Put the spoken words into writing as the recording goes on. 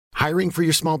Hiring for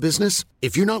your small business?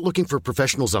 If you're not looking for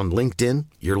professionals on LinkedIn,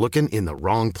 you're looking in the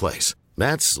wrong place.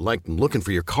 That's like looking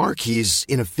for your car keys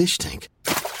in a fish tank.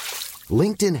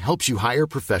 LinkedIn helps you hire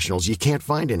professionals you can't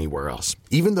find anywhere else,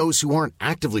 even those who aren't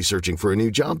actively searching for a new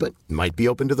job but might be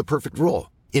open to the perfect role.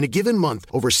 In a given month,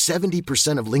 over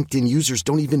 70% of LinkedIn users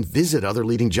don't even visit other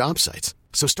leading job sites.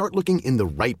 So start looking in the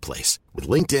right place. With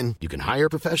LinkedIn, you can hire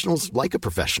professionals like a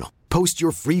professional. Post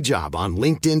your free job on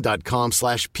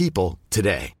linkedin.com/people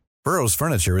today. Burrow's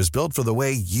furniture is built for the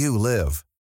way you live.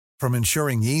 From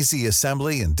ensuring easy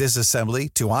assembly and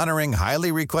disassembly to honoring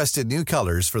highly requested new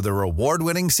colors for their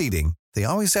award-winning seating, they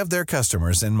always have their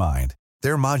customers in mind.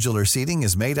 Their modular seating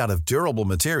is made out of durable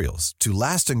materials to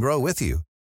last and grow with you.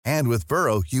 And with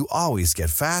Burrow, you always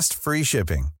get fast, free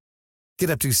shipping.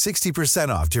 Get up to 60%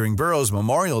 off during Burrow's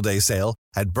Memorial Day sale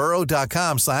at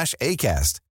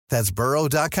burrow.com/ACAST. That's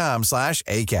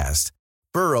burrow.com/ACAST.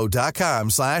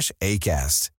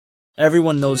 burrow.com/ACAST.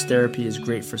 Everyone knows therapy is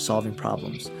great for solving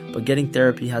problems, but getting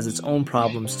therapy has its own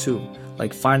problems too,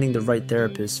 like finding the right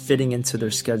therapist, fitting into their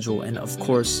schedule, and of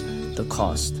course, the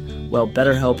cost. Well,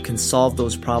 BetterHelp can solve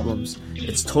those problems.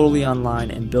 It's totally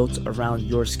online and built around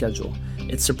your schedule.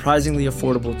 It's surprisingly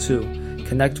affordable too.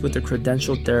 Connect with a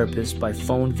credentialed therapist by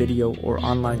phone, video, or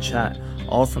online chat,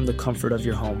 all from the comfort of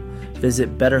your home.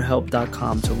 Visit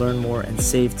BetterHelp.com to learn more and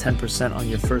save 10% on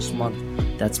your first month.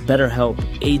 That's BetterHelp,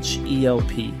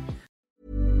 H-E-L-P.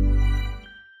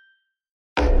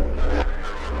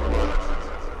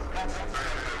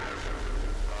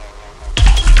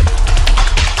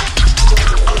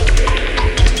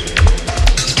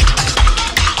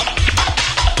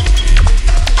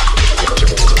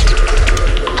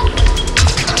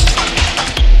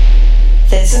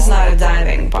 This is not a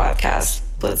diving podcast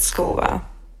with Scuba.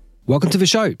 Welcome to the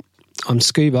show. I'm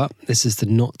Scuba. This is the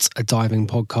Not a Diving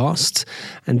podcast.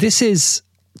 And this is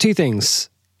two things.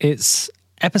 It's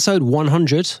episode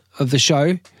 100 of the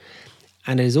show.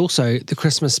 And it is also the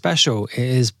Christmas special. It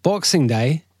is Boxing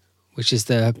Day, which is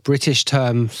the British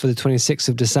term for the 26th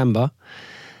of December.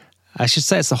 I should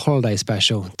say it's the holiday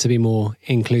special to be more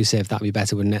inclusive. That'd be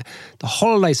better, wouldn't it? The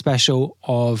holiday special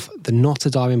of the Not a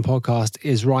Diving podcast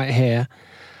is right here.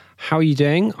 How are you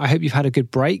doing? I hope you've had a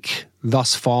good break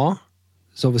thus far.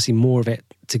 There's obviously more of it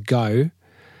to go.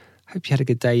 Hope you had a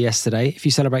good day yesterday. If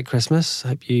you celebrate Christmas, I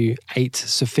hope you ate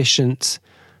sufficient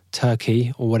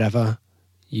turkey or whatever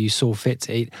you saw fit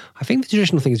to eat. I think the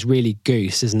traditional thing is really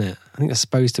goose, isn't it? I think it's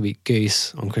supposed to be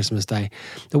goose on Christmas Day.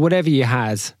 But whatever you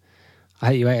had, I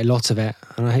hope you ate a lot of it.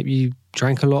 And I hope you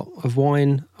drank a lot of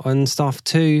wine and stuff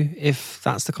too, if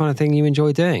that's the kind of thing you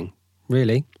enjoy doing,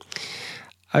 really.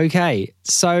 Okay,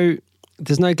 so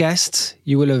there's no guest,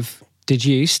 you will have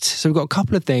deduced. So we've got a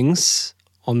couple of things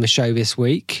on the show this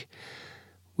week.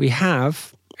 We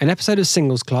have an episode of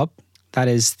Singles Club. That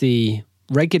is the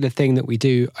regular thing that we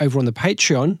do over on the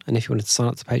Patreon. And if you wanted to sign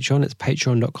up to Patreon, it's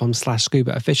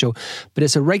patreon.com/ScubaOfficial. But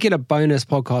it's a regular bonus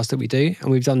podcast that we do.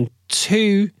 And we've done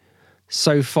two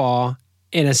so far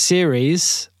in a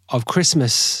series of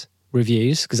Christmas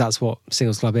reviews, because that's what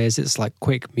Singles Club is. It's like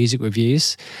quick music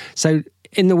reviews. So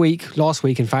in the week, last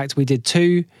week, in fact, we did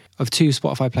two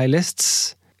Spotify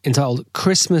playlists entitled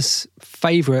Christmas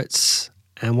Favorites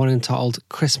and one entitled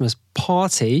Christmas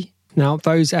Party. Now,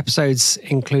 those episodes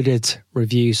included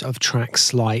reviews of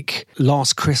tracks like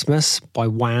Last Christmas by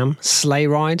Wham, Sleigh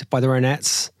Ride by the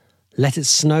Ronettes, Let It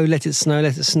Snow, Let It Snow,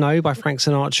 Let It Snow by Frank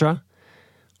Sinatra,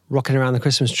 Rocking Around the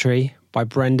Christmas Tree by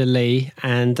Brenda Lee,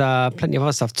 and plenty of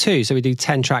other stuff too. So we do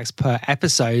 10 tracks per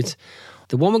episode.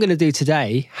 The one we're going to do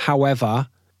today, however,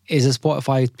 is a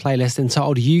Spotify playlist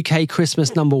entitled UK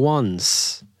Christmas Number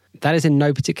Ones. That is in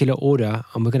no particular order,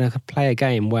 and we're going to play a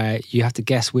game where you have to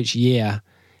guess which year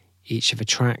each of the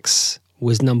tracks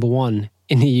was number one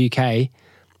in the UK.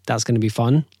 That's going to be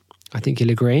fun. I think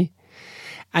you'll agree.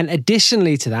 And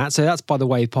additionally to that, so that's, by the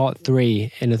way, part 3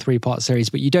 in a 3-part series,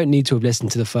 but you don't need to have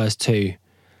listened to the first 2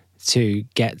 to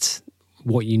get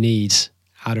what you need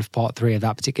out of part 3 of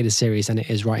that particular series, and it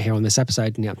is right here on this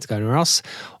episode, and you have to go anywhere else.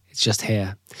 It's just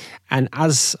here. And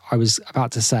as I was about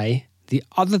to say, the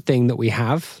other thing that we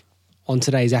have on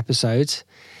today's episode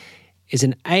is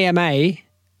an AMA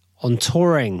on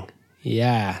touring.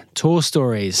 Yeah, tour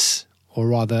stories, or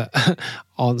rather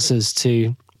answers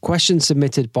to questions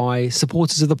submitted by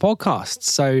supporters of the podcast.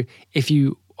 So if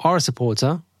you are a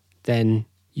supporter, then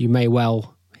you may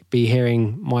well be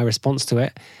hearing my response to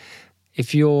it.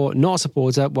 If you're not a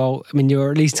supporter, well, I mean,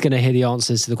 you're at least going to hear the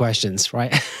answers to the questions,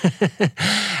 right?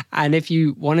 And if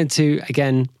you wanted to,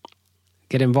 again,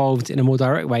 get involved in a more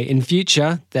direct way in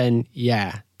future, then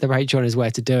yeah, the Patreon is where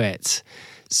to do it.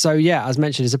 So yeah, as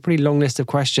mentioned, it's a pretty long list of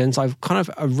questions. I've kind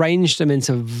of arranged them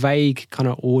into vague kind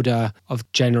of order of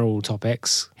general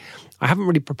topics. I haven't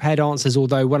really prepared answers,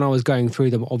 although when I was going through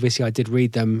them, obviously I did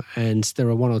read them, and there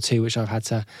are one or two which I've had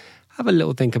to have a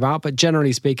little think about. But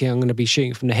generally speaking, I'm going to be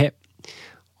shooting from the hip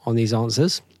on these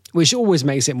answers, which always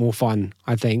makes it more fun,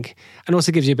 I think, and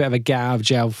also gives you a bit of a get out of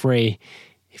jail free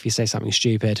if you say something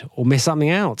stupid or miss something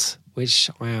out, which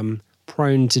I am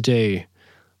prone to do,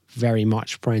 very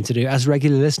much prone to do, as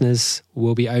regular listeners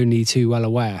will be only too well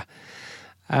aware.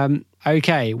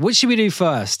 Okay, what should we do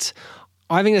first?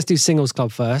 I think let's do Singles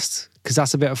Club first, because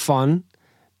that's a bit of fun.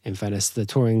 In fairness, the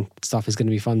touring stuff is going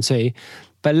to be fun too.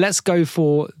 But let's go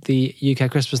for the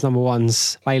UK Christmas number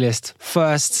ones playlist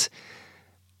first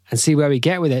and see where we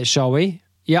get with it, shall we?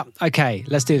 Yep, okay,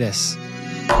 let's do this.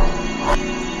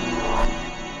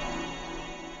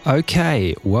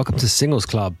 Okay, welcome to Singles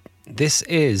Club. This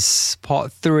is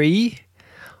part 3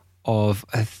 of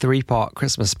a 3-part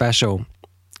Christmas special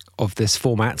of this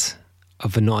format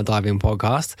of the Not a Diving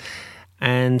podcast,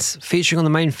 and featuring on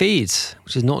the main feed,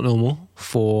 which is not normal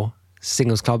for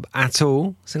Singles Club at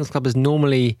all. Singles Club is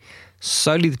normally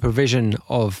solely the provision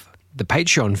of the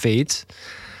Patreon feed,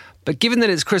 but given that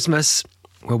it's Christmas,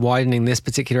 we're widening this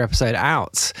particular episode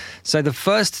out. So the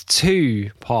first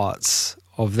 2 parts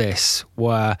of this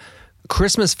were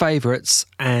Christmas Favourites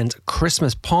and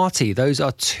Christmas Party. Those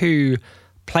are 2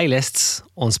 playlists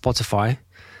on Spotify.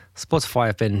 Spotify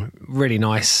have been really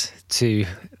nice to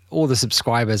all the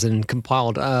subscribers and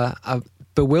compiled a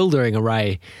bewildering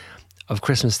array of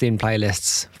Christmas-themed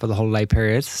playlists for the holiday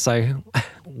period. So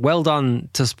well done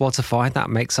to Spotify. That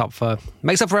makes up for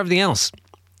everything else,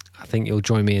 I think you'll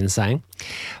join me in saying.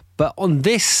 But on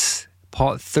this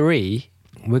part 3,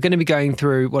 we're going to be going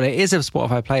through, well, it is a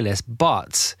Spotify playlist,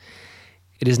 but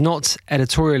it is not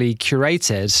editorially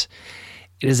curated.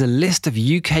 It is a list of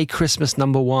UK Christmas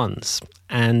number ones.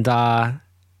 And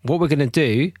what we're going to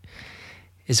do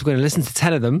is we're going to listen to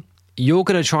 10 of them. You're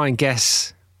going to try and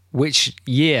guess which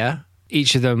year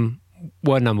each of them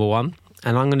were number one.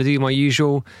 And I'm going to do my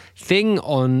usual thing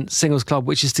on Singles Club,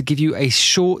 which is to give you a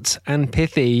short and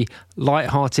pithy,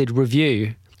 light-hearted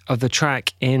review of the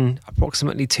track in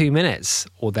approximately 2 minutes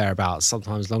or thereabouts,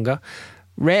 sometimes longer.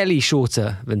 Rarely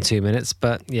shorter than 2 minutes,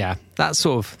 but yeah, that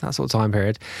sort of time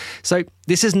period. So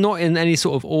this is not in any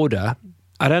sort of order.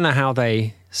 I don't know how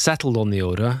they settled on the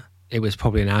order. It was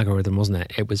probably an algorithm, wasn't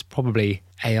it? It was probably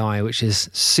AI, which is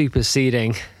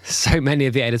superseding so many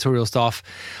of the editorial staff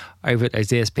over at those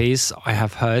DSPs, I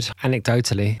have heard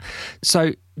anecdotally.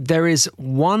 So there is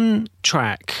one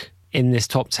track in this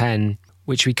top 10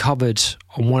 which we covered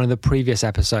on one of the previous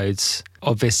episodes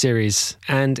of this series,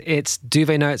 and it's Do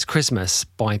They Know It's Christmas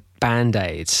by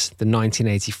Band-Aid, the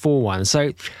 1984 one.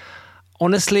 So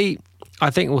honestly,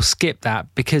 I think we'll skip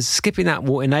that, because skipping that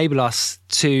will enable us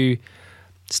to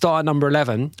start at number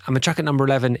 11, and the track at number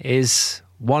 11 is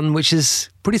one which is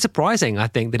pretty surprising, I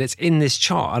think, that it's in this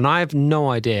chart, and I have no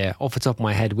idea off the top of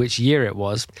my head which year it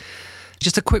was.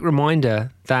 Just a quick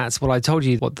reminder, that's what I told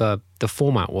you what the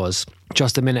format was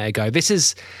just a minute ago. This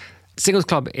is, Singles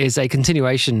Club is a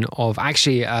continuation of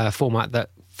actually a format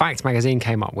that Fact Magazine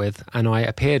came up with and I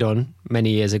appeared on many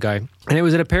years ago. And it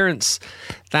was an appearance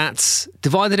that's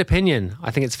divided opinion, I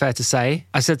think it's fair to say.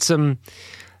 I said some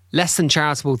less than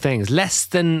charitable things, less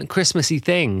than Christmassy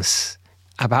things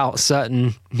about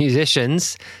certain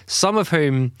musicians, some of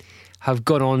whom have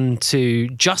gone on to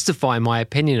justify my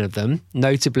opinion of them,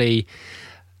 notably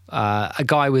a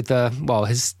guy with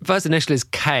his first initial is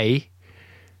K.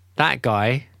 That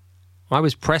guy, I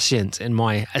was prescient in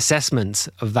my assessment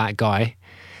of that guy,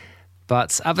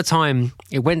 but at the time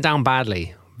it went down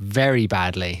badly, very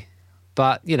badly.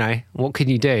 But, you know, what can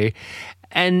you do?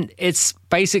 And it's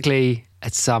basically,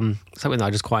 it's something that I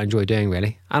just quite enjoy doing,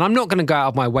 really. And I'm not going to go out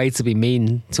of my way to be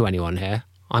mean to anyone here.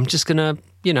 I'm just going to,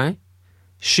 you know,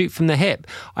 shoot from the hip.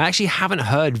 I actually haven't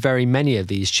heard very many of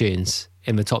these tunes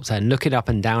in the top 10. Looking up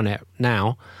and down it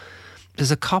now,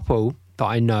 there's a couple that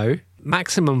I know,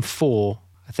 maximum 4,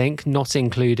 I think, not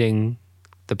including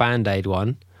the Band-Aid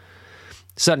one.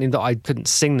 Certainly that I couldn't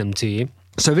sing them to you.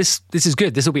 So this is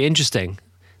good. This will be interesting,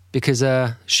 because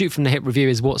Shoot from the Hip review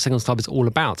is what Singles Club is all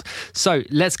about. So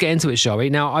let's get into it, shall we?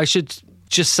 Now, I should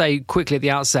just say quickly at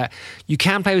the outset, you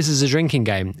can play this as a drinking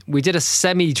game. We did a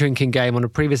semi-drinking game on a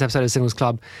previous episode of Singles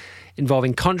Club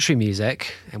involving country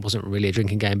music. It wasn't really a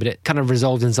drinking game, but it kind of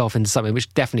resolved itself into something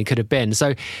which definitely could have been.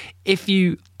 So if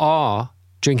you are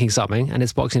drinking something, and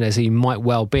it's Boxing Day, so you might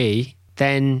well be,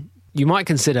 then you might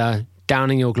consider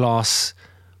downing your glass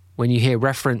when you hear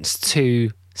reference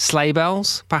to sleigh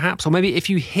bells, perhaps. Or maybe if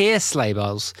you hear sleigh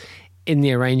bells in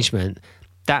the arrangement,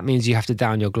 that means you have to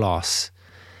down your glass.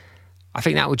 I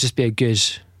think that would just be a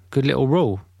good little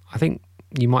rule. I think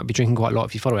you might be drinking quite a lot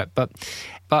if you follow it. But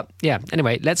yeah,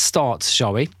 anyway, let's start,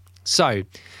 shall we? So,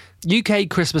 UK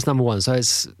Christmas number one. So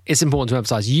it's important to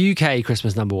emphasize UK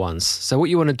Christmas number ones. So what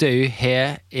you want to do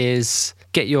here is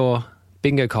get your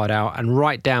bingo card out and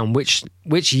write down which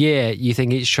year you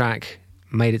think each track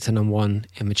made it to number one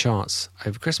in the charts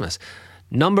over Christmas.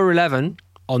 Number 11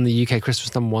 on the UK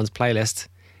Christmas number ones playlist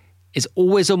is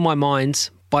Always on My Mind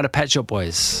by the Pet Shop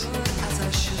Boys.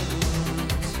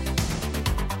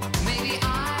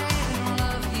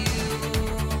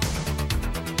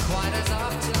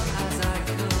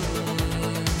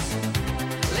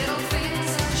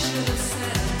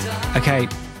 Okay,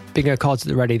 bingo cards at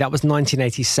the ready. That was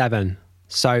 1987.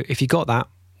 So if you got that,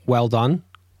 well done.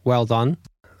 Well done.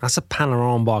 That's a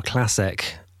Panorama Bar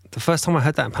classic. The first time I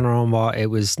heard that in Panorama Bar, it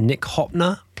was Nick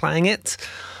Hopner playing it,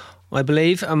 I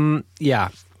believe. Yeah,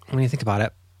 when you think about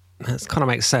it, that kind of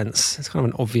makes sense. It's kind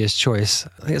of an obvious choice.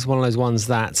 I think it's one of those ones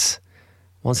that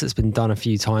once it's been done a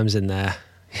few times in there.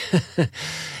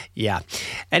 Yeah.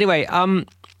 Anyway,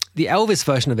 the Elvis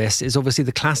version of this is obviously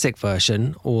the classic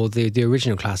version, or the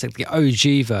original classic, the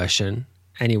OG version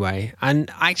anyway. And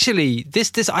actually,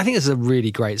 this I think is a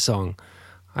really great song.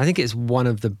 I think it's one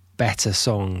of the better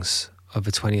songs of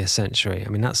the 20th century. I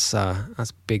mean, that's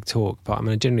big talk, but I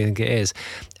mean, I generally think it is.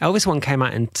 Elvis one came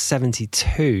out in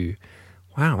 72.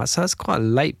 Wow, that's quite a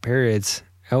late period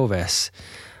Elvis.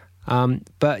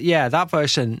 But yeah, that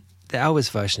version, the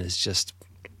Elvis version is just,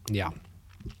 yeah.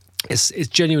 It's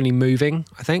genuinely moving,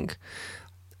 I think.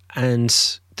 And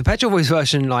the Pet Shop Boys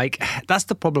version, like, that's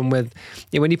the problem with,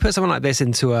 when you put something like this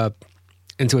into a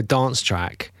dance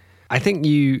track, I think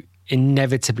you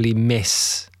inevitably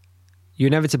lose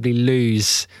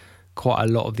quite a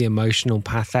lot of the emotional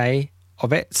pathé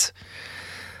of it.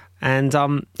 And,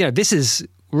 this is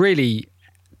really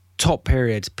top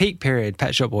period, peak period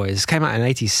Pet Shop Boys. Came out in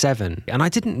 87. And I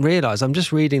didn't realise, I'm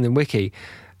just reading the wiki,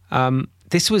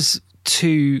 this was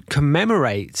to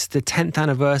commemorate the 10th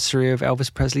anniversary of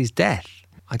Elvis Presley's death.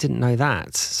 I didn't know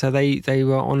that. So they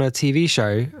were on a TV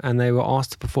show and they were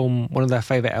asked to perform one of their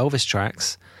favourite Elvis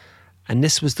tracks, and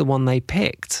this was the one they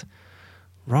picked.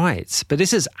 Right. But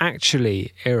this is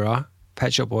actually Era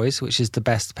Pet Shop Boys, which is the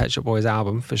best Pet Shop Boys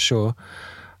album for sure.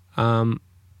 I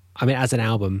mean, as an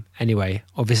album anyway.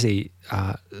 Obviously,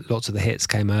 lots of the hits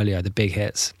came earlier, the big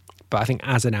hits. But I think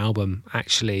as an album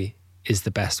actually is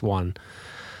the best one.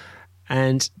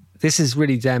 And this is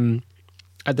really them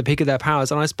at the peak of their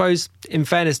powers. And I suppose, in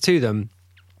fairness to them,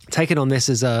 taking on this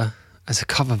as a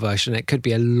cover version, it could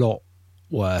be a lot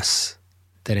worse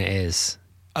than it is.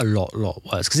 A lot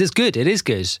worse. Because it's good. It is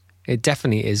good. It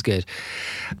definitely is good.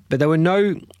 But there were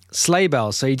no sleigh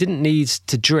bells, so you didn't need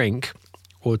to drink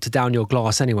or to down your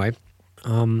glass anyway.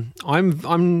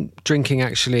 I'm drinking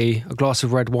actually a glass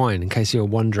of red wine, in case you're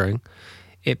wondering.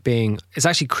 It's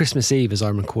actually Christmas Eve as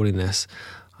I'm recording this.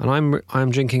 And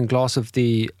I'm drinking a glass of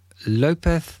the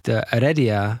Lopez de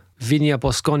Heredia Viña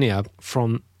Bosconia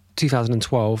from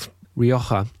 2012,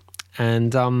 Rioja.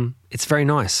 And it's very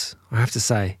nice, I have to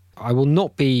say. I'm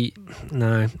not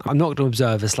going to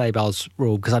observe a sleigh bells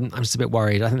rule because I'm just a bit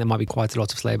worried. I think there might be quite a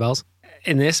lot of sleigh bells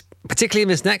in this, particularly in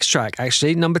this next track,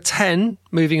 actually. Number 10,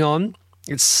 moving on,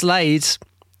 it's Slade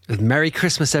with Merry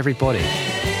Christmas, Everybody.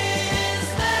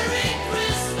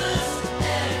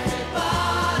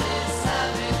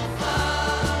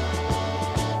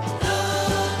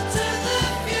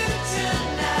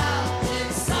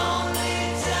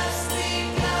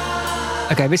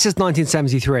 Okay, this is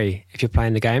 1973, if you're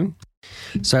playing the game.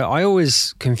 So I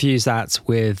always confuse that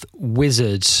with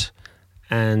Wizard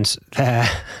and their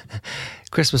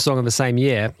Christmas song of the same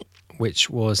year, which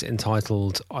was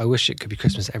entitled I Wish It Could Be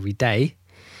Christmas Every Day.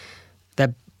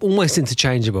 They're almost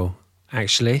interchangeable,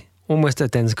 actually, almost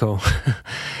identical.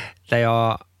 They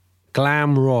are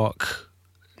glam rock,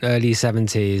 early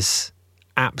 70s,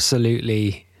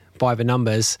 absolutely by the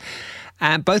numbers.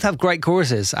 And both have great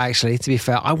choruses, actually, to be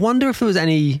fair. I wonder if there was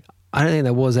any... I don't think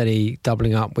there was any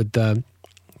doubling up with the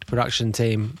production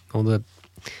team or the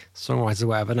songwriters or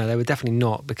whatever. No, they were definitely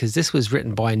not, because this was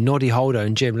written by Noddy Holder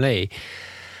and Jim Lee.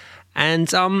 And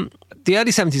the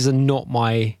early 70s are not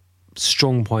my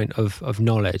strong point of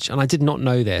knowledge. And I did not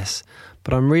know this,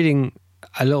 but I'm reading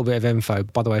a little bit of info.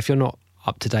 By the way, if you're not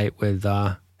up to date with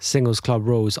Singles Club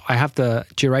rules, I have the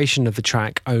duration of the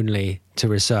track only to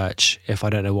research if I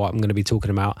don't know what I'm going to be talking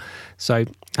about. So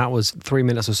that was 3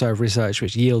 minutes or so of research,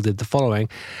 which yielded the following.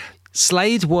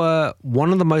 Slade were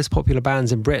one of the most popular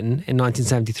bands in Britain in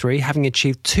 1973, having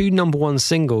achieved 2 number one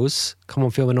singles, Come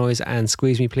On Feel the Noise and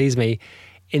Squeeze Me Please Me,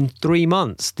 in 3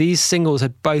 months. These singles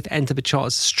had both entered the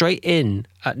charts straight in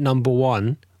at number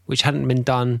one which hadn't been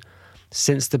done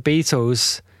since the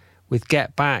Beatles with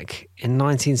Get Back in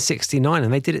 1969,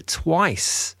 and they did it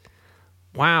twice.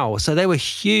 Wow, so they were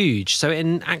huge. So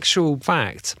in actual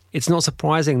fact, it's not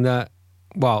surprising that,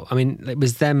 well, I mean, it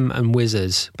was them and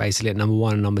Wizards basically at number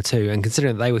 1 and number 2, and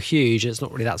considering that they were huge, it's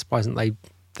not really that surprising that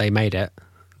they made it.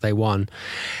 They won.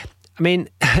 I mean,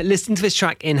 listening to this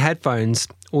track in headphones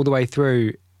all the way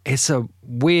through, it's a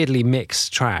weirdly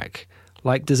mixed track.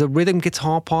 Like, there's a rhythm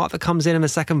guitar part that comes in the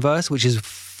second verse, which is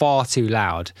far too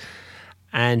loud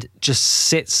and just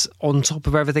sits on top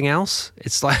of everything else.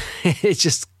 It's like, it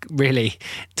just really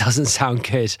doesn't sound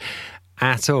good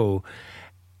at all.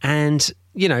 And,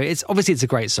 you know, it's a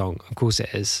great song. Of course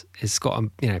it is. It's got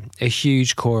a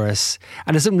huge chorus,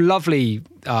 and there's some lovely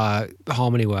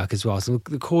harmony work as well. So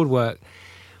the chord work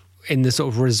in the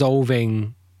sort of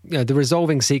resolving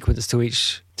sequence to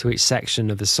each section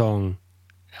of the song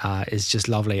is just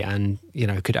lovely, and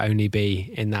could only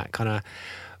be in that kind of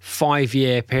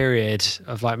 5-year period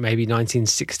of like maybe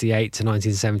 1968 to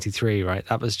 1973, right?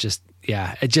 That was just,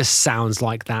 it just sounds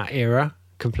like that era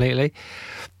completely.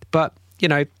 But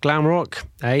glam rock,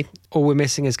 all we're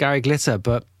missing is Gary Glitter,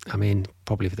 but I mean,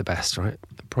 probably for the best, right?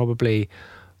 Probably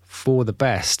for the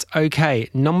best. Okay,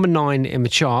 number 9 in the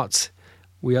chart.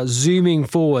 We are zooming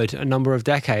forward a number of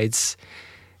decades.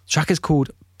 The track is called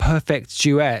Perfect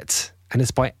Duet, and it's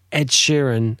by Ed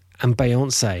Sheeran and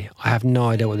Beyonce. I have no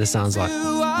idea what this sounds like.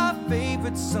 Our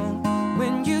favorite song.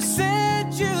 When you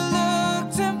said you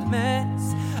looked a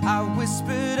mess, I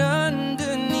whispered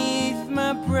underneath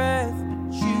my breath,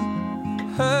 but you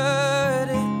heard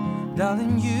it,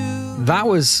 darling. That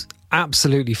was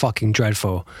absolutely fucking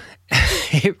dreadful.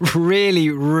 It really,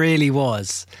 really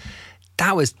was.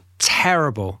 That was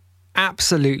terrible.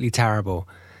 Absolutely terrible.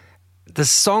 The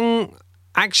song,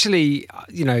 actually,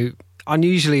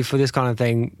 unusually for this kind of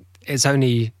thing, it's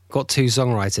only got 2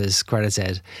 songwriters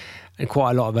credited, and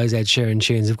quite a lot of those Ed Sheeran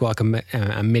tunes have got like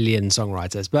a million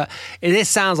songwriters. But this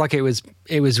sounds like it was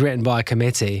written by a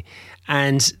committee,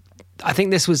 and I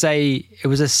think it was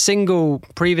a single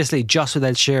previously just with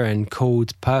Ed Sheeran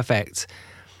called Perfect,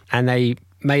 and they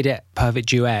made it Perfect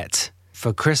Duet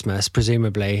for Christmas,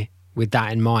 presumably with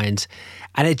that in mind.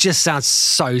 And it just sounds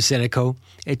so cynical.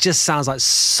 It just sounds like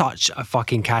such a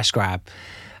fucking cash grab.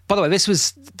 By the way, this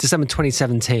was December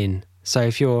 2017. So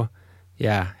if you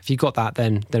got that,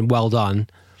 then well done.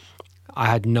 I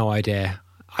had no idea.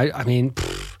 I mean,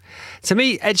 to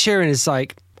me, Ed Sheeran is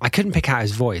like, I couldn't pick out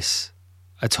his voice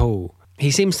at all.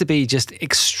 He seems to be just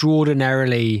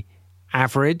extraordinarily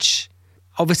average.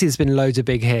 Obviously, there's been loads of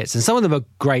big hits, and some of them are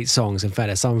great songs. In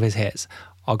fairness, some of his hits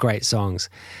are great songs.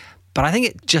 But I think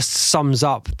it just sums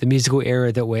up the musical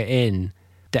era that we're in,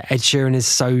 that Ed Sheeran is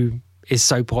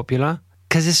so popular,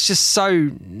 because it's just so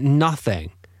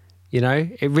nothing.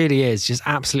 It really is just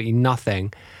absolutely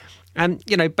nothing. And,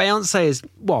 Beyonce is,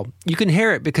 well, you can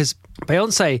hear it because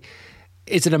Beyonce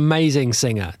is an amazing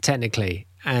singer, technically.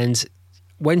 And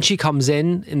when she comes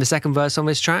in the second verse on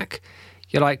this track,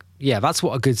 you're like, yeah, that's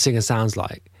what a good singer sounds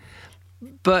like.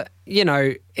 But,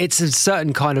 it's a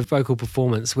certain kind of vocal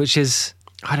performance, which is,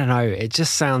 I don't know, it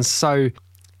sounds so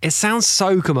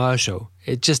commercial.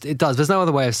 It does. There's no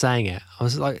other way of saying it. I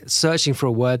was like searching for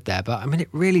a word there, but I mean, it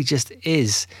really just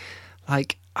is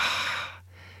like,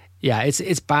 yeah,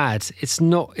 it's bad. It's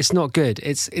not good.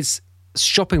 It's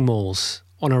shopping malls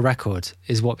on a record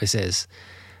is what this is.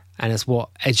 And it's what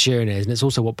Ed Sheeran is. And it's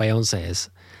also what Beyonce is.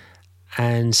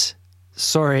 And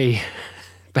sorry,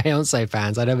 Beyonce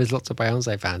fans. I know there's lots of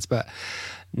Beyonce fans, but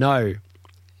no,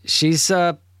 she's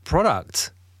a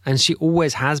product, and she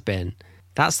always has been.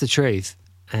 That's the truth.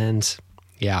 And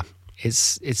yeah,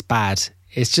 it's bad.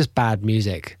 It's just bad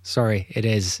music. Sorry, it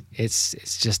is.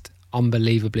 It's just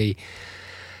unbelievably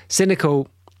cynical,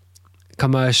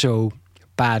 commercial,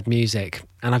 bad music.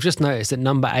 And I've just noticed that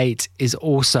number 8 is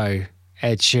also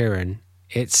Ed Sheeran.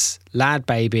 It's Lad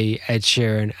Baby, Ed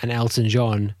Sheeran and Elton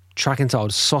John, track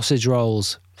entitled Sausage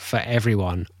Rolls for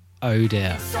Everyone. Oh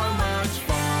dear. So much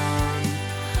fun.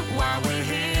 While we're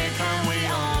here, can we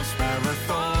all spare a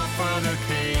thought for the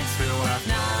kids who have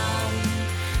none?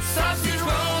 Sausage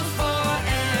rolls for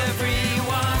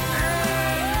everyone.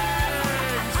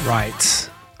 Right.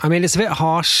 I mean, it's a bit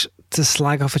harsh to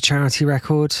slag off a charity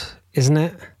record, isn't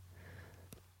it?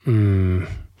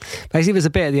 Basically, there's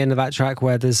a bit at the end of that track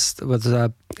where there's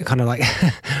a kind of like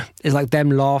it's like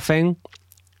them laughing,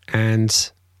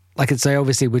 and like they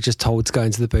obviously were just told to go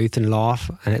into the booth and laugh,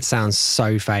 and it sounds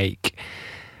so fake.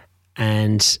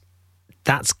 And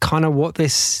that's kind of what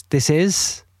this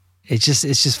is. It's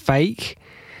just fake.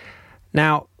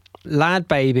 Now, Lad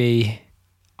Baby,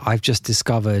 I've just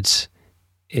discovered,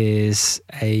 is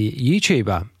a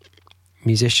YouTuber,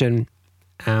 musician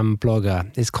and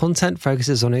blogger. His content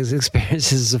focuses on his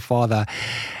experiences as a father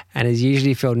and is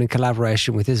usually filmed in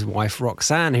collaboration with his wife,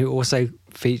 Roxanne, who also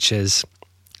features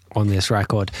on this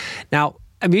record. Now,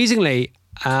 amusingly,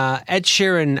 Ed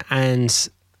Sheeran and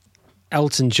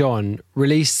Elton John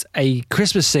released a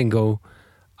Christmas single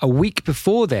a week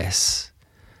before this.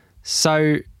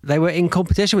 So they were in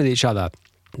competition with each other.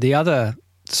 The other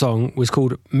song was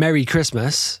called Merry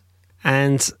Christmas,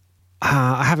 and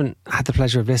I haven't had the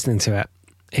pleasure of listening to it.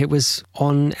 It was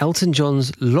on Elton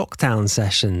John's Lockdown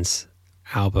Sessions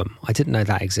album. I didn't know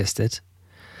that existed.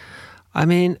 I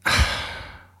mean,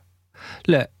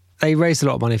 look, they raised a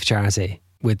lot of money for charity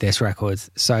with this record,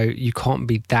 so you can't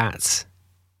be that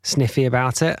sniffy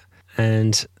about it.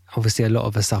 And obviously a lot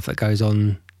of the stuff that goes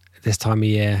on this time of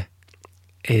year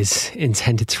is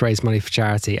intended to raise money for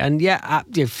charity. And yeah,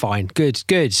 fine, good.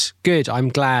 I'm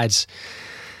glad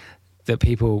that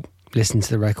people listen to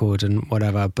the record and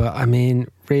whatever. But I mean,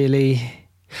 really,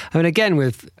 again,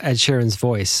 with Ed Sheeran's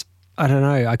voice, I don't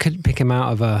know, I couldn't pick him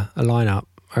out of a lineup.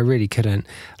 I really couldn't.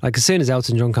 Like, as soon as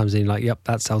Elton John comes in, like, yep,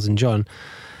 that's Elton John.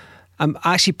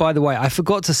 Actually, by the way, I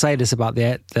forgot to say this about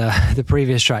the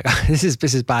previous track. This is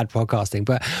bad podcasting,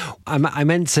 but I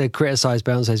meant to criticize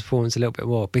Beyonce's performance a little bit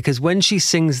more, because when she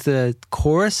sings the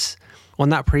chorus on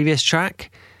that previous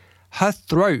track, her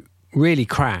throat really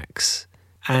cracks,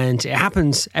 and it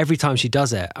happens every time she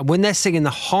does it. And when they're singing the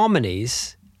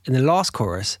harmonies in the last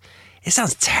chorus, it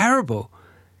sounds terrible.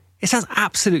 It sounds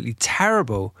absolutely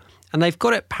terrible. And they've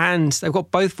got it panned. They've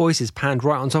got both voices panned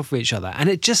right on top of each other, and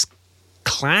it just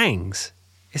clangs.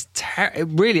 It's it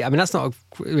really, that's not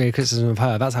a really criticism of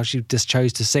her. That's how she just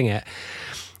chose to sing it.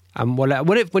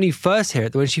 When you first hear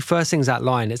it, when she first sings that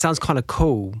line, it sounds kind of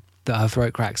cool that her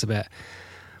throat cracks a bit.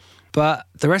 But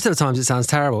the rest of the times it sounds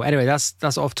terrible. Anyway,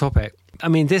 that's off topic. I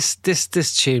mean, this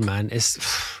tune, man, is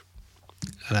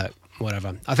look,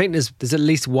 whatever. I think there's at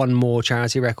least one more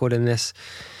charity record in this,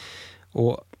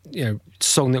 or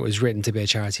song that was written to be a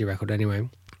charity record anyway.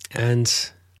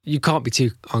 And you can't be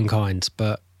too unkind,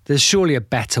 but there's surely a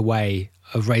better way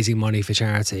of raising money for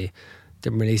charity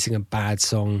than releasing a bad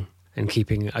song and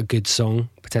keeping a good song,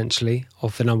 potentially,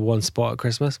 off the number one spot at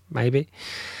Christmas, maybe.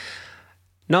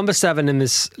 Number 7 in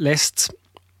this list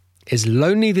is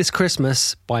Lonely This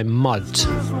Christmas by Mud.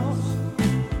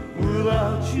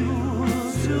 Without you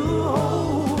to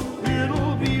hold,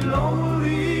 it'll be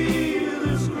lonely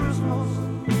this Christmas.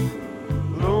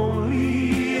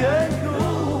 Lonely and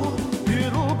cold,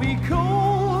 it'll be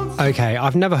cold. Okay,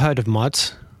 I've never heard of Mud,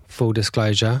 full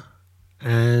disclosure,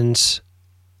 and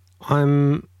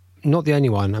I'm not the only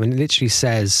one. I mean, it literally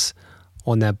says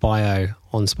on their bio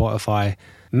on Spotify,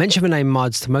 mention the name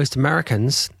Mud to most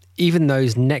Americans, even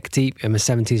those neck deep in the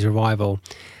 70s revival,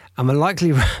 and the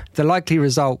likely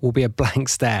result will be a blank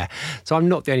stare. So I'm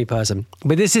not the only person.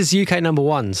 But this is UK number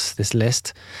ones, this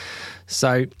list.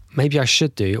 So maybe I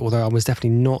should do, although I was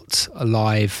definitely not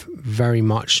alive, very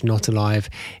much not alive,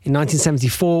 in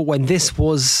 1974 when this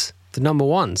was the number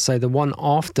one. So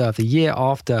the year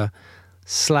after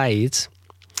Slade.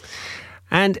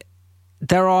 And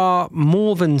there are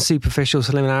more than superficial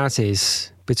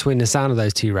similarities between the sound of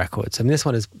those two records. I mean, this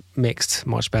one is mixed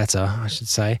much better, I should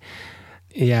say.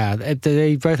 Yeah,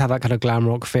 they both have that kind of glam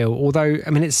rock feel. Although, I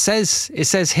mean, it says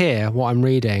here, what I'm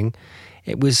reading,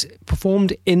 it was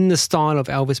performed in the style of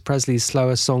Elvis Presley's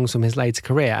slower songs from his later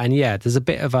career. And yeah, there's a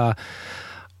bit of a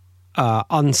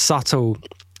unsubtle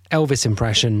Elvis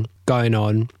impression going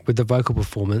on with the vocal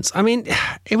performance. I mean,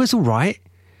 it was all right.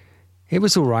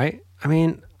 I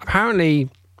mean, apparently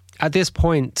at this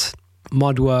point,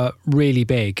 Mud were really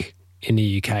big in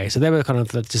the UK. So they were kind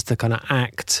of just the kind of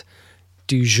act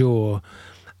du jour,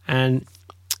 and,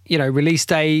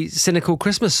 released a cynical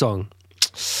Christmas song,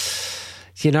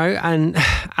 and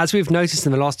as we've noticed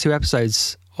in the last 2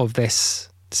 episodes of this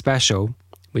special,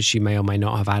 which you may or may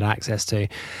not have had access to,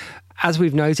 as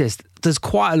we've noticed, there's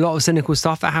quite a lot of cynical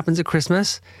stuff that happens at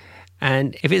Christmas.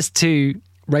 And if it's to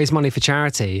raise money for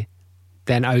charity,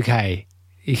 then okay,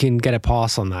 you can get a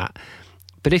pass on that.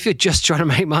 But if you're just trying to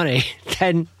make money,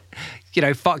 then,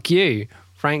 fuck you,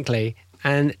 frankly.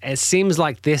 And it seems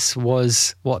like this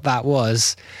was what that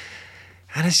was.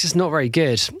 And it's just not very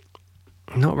good.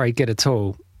 Not very good at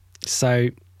all. So,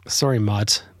 sorry,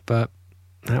 Mud, but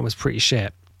that was pretty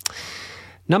shit.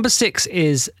 Number 6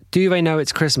 is Do They Know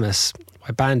It's Christmas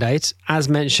by Band Aid. As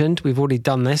mentioned, we've already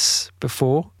done this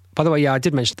before. By the way, yeah, I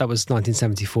did mention that was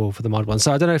 1974 for the Mud one.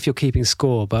 So I don't know if you're keeping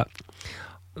score, but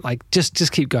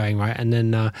just keep going, right? And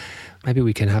then maybe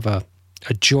we can have a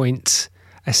joint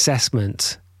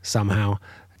assessment somehow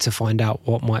to find out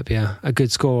what might be a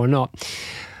good score or not.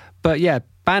 But yeah,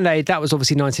 Band-Aid, that was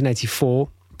obviously 1984,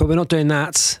 but we're not doing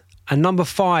that. And number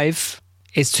 5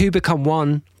 is Two Become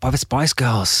One by the Spice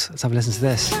Girls. Let's have a listen to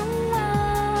this.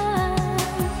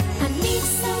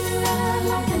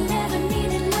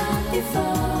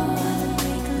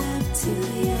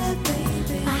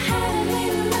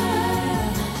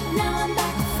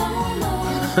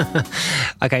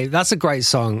 Okay, that's a great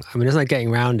song. I mean, there's no getting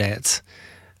around it.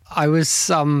 I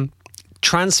was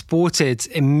transported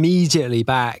immediately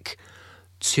back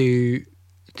to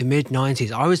the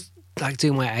mid-90s. I was like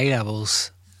doing my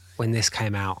A-levels when this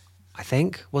came out, I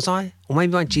think. Was I? Or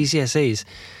maybe my GCSEs.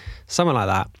 Something like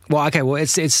that. Well, okay, well,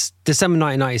 it's December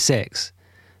 1996.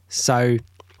 So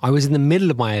I was in the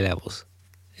middle of my A-levels,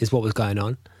 is what was going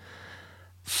on.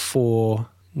 For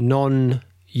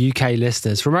non-UK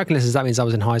listeners. For American listeners, that means I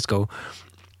was in high school.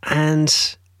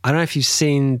 And I don't know if you've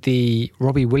seen the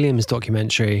Robbie Williams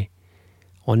documentary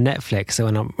on Netflix that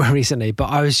went up recently, but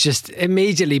I was just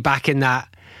immediately back in that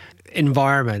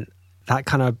environment. That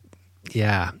kind of,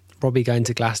 yeah, Robbie going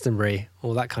to Glastonbury,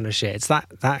 all that kind of shit. It's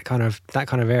that kind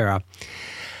of era.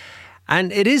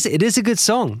 And it is a good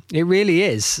song. It really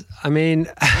is. I mean,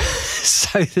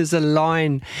 so there's a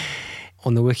line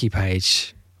on the wiki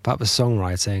page about the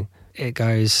songwriting. It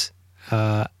goes,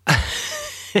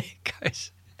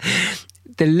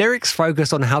 the lyrics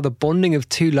focus on how the bonding of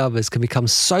two lovers can become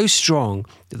so strong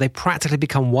that they practically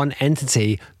become one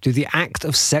entity through the act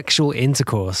of sexual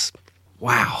intercourse.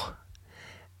 Wow.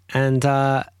 And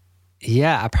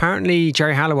yeah, apparently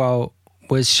Jerry Halliwell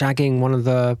was shagging one of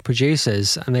the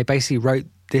producers and they basically wrote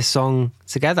this song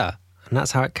together. And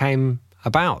that's how it came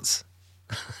about.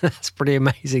 That's pretty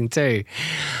amazing too.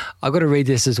 I've got to read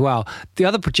this as well. The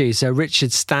other producer,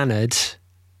 Richard Stannard,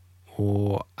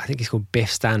 or I think he's called Biff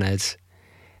Stannard.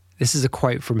 This is a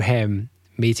quote from him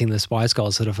meeting the Spice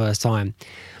Girls for the first time.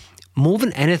 "More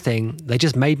than anything, they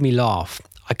just made me laugh.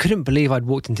 I couldn't believe I'd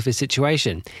walked into this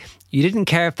situation. You didn't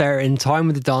care if they were in time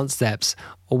with the dance steps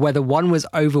or whether one was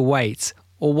overweight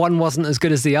or one wasn't as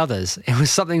good as the others. It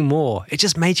was something more. It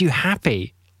just made you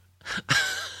happy."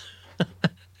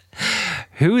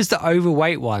 Who was the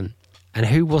overweight one and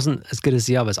who wasn't as good as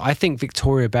the others? I think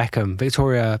Victoria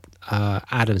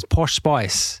Adams, Posh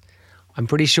Spice. I'm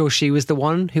pretty sure she was the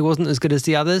one who wasn't as good as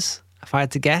the others, if I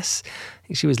had to guess. I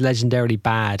think she was legendarily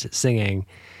bad at singing.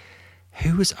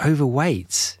 Who was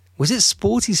overweight? Was it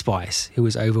Sporty Spice who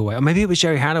was overweight? Or maybe it was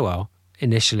Jerry Halliwell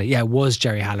initially. Yeah, it was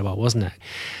Jerry Halliwell, wasn't it?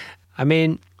 I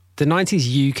mean, the 90s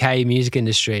UK music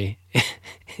industry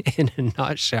in a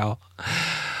nutshell.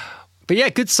 But yeah,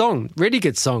 good song. Really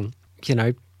good song, you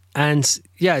know. And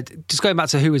yeah, just going back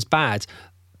to who was bad,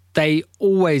 they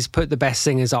always put the best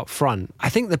singers up front. I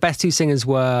think the best two singers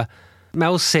were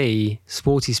Mel C,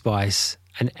 Sporty Spice,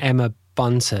 and Emma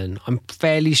Bunton. I'm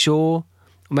fairly sure,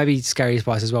 or maybe Scary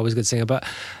Spice as well was a good singer, but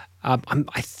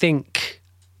I think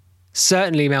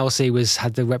certainly Mel C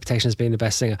had the reputation as being the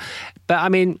best singer. But I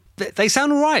mean, they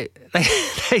sound all right.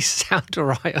 They sound all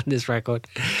right on this record.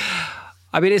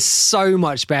 I mean, it's so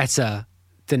much better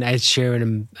than Ed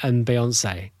Sheeran and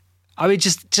Beyonce. I mean,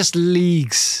 just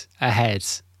leagues ahead.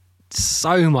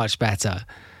 So much better.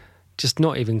 Just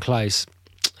not even close.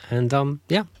 And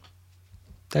yeah,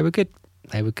 they were good.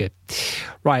 They were good.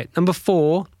 Right, number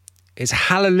 4 is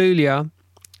Hallelujah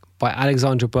by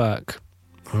Alexandra Burke.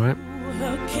 All right.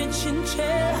 Her kitchen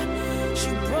chair,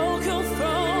 she broke your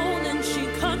throne and she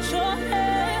cut your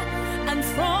hair, and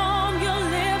from your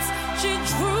lips she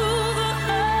drew the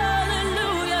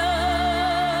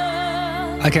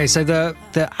hallelujah. Okay, so the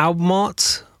album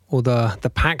art or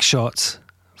the pack shot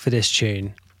for this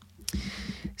tune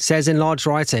says in large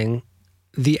writing,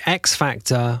 "The X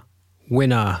Factor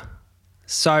winner."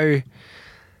 So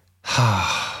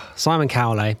Simon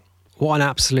Cowley, what an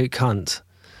absolute cunt.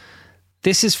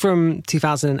 This is from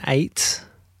 2008.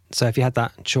 So if you had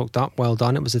that chalked up, well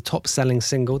done. It was the top-selling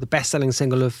single, the best-selling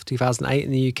single of 2008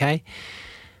 in the UK.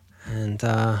 And,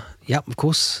 yep, of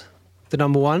course, the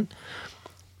number one.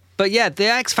 But yeah, the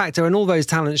X Factor and all those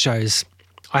talent shows,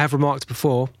 I have remarked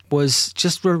before, was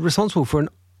just responsible for an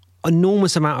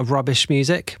enormous amount of rubbish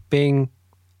music being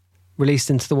released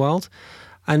into the world.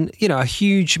 And, you know, a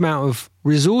huge amount of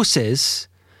resources,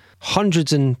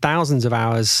 hundreds and thousands of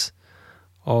hours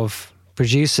of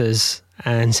producers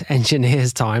and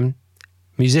engineers' time,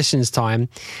 musicians' time,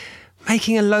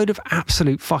 making a load of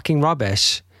absolute fucking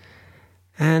rubbish.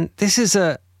 And this is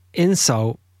an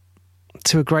insult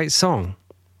to a great song,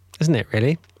 isn't it,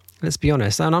 really? Let's be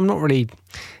honest. And I'm not really,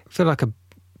 I feel like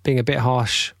being a bit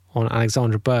harsh on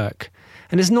Alexandra Burke.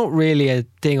 And it's not really a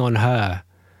ding on her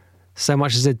so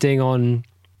much as a ding on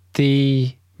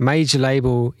the major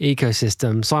label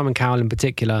ecosystem, Simon Cowell in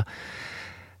particular,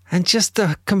 And just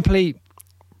the complete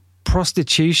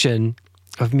prostitution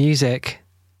of music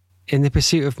in the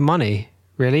pursuit of money,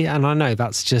 really. And I know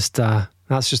that's just the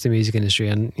music industry,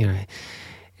 and you know,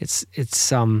 it's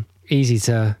easy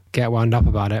to get wound up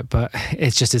about it, but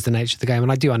it just is the nature of the game,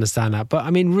 and I do understand that. But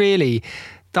I mean, really,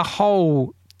 the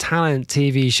whole talent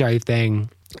TV show thing,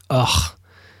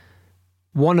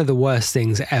 one of the worst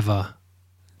things ever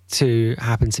to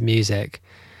happen to music,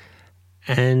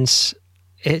 and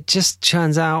it just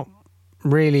churns out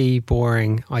really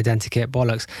boring identikit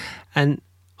bollocks. And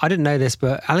I didn't know this,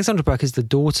 but Alexandra Burke is the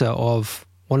daughter of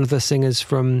one of the singers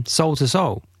from Soul to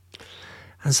Soul.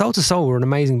 And Soul to Soul were an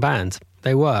amazing band.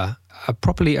 They were a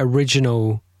properly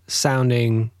original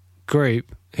sounding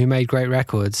group who made great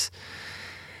records.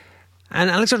 And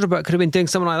Alexandra Burke could have been doing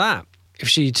something like that if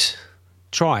she'd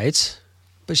tried,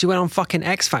 but she went on fucking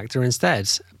X Factor instead,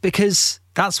 because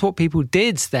that's what people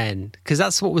did then, because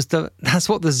that's what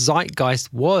the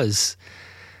zeitgeist was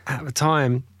at the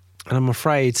time. And I'm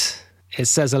afraid it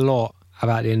says a lot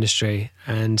about the industry,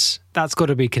 and that's got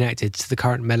to be connected to the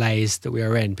current malaise that we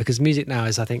are in, because music now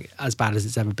is, I think, as bad as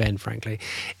it's ever been, frankly,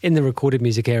 in the recorded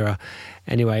music era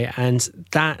anyway. And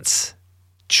that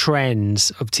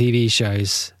trend of TV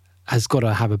shows has got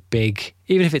to have a big,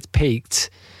 even if it's peaked,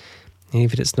 even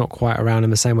if it's not quite around in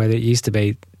the same way that it used to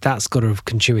be, that's got to have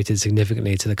contributed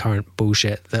significantly to the current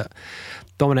bullshit that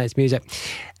dominates music.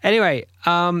 Anyway,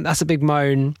 that's a big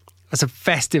moan. That's a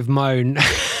festive moan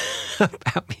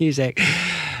about music.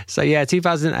 So yeah,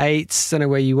 2008, don't know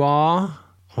where you are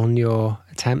on your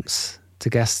attempts to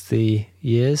guess the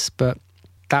years, but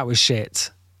that was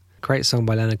shit. Great song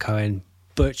by Leonard Cohen,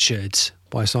 butchered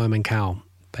by Simon Cowell,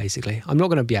 basically. I'm not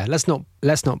going to,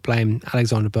 let's not blame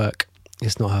Alexandra Burke.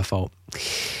 It's not her fault.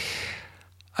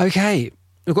 Okay,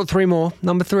 we've got 3 more.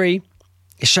 Number 3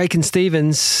 is Shakin'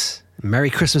 Stevens.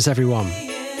 Merry Christmas, everyone.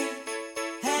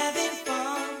 Having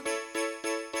fun.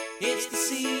 It's the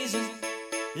season.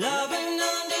 Love and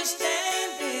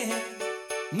understanding.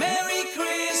 Merry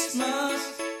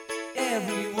Christmas,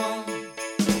 everyone.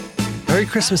 Merry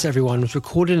Christmas, everyone was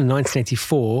recorded in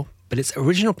 1984, but its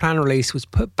original planned release was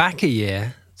put back a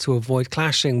year to avoid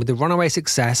clashing with the runaway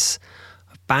success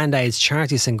of Band Aid's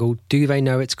charity single, Do They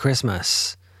Know It's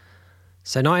Christmas?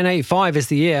 So 1985 is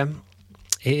the year.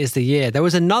 It is the year. There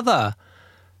was another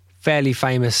fairly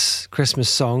famous Christmas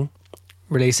song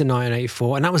released in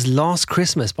 1984, and that was Last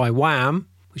Christmas by Wham,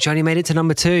 which only made it to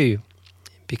number 2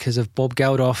 because of Bob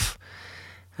Geldof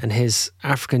and his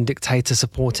African dictator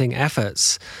supporting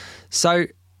efforts. So,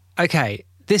 okay,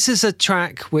 this is a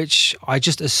track which I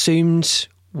just assumed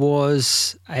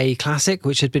was a classic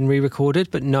which had been re-recorded,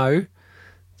 but no.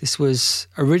 This was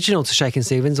original to Shakin'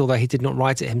 Stevens, although he did not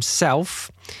write it himself.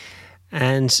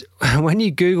 And when you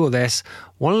Google this,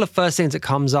 one of the first things that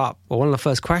comes up, or one of the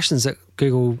first questions that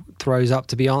Google throws up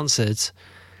to be answered,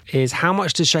 is how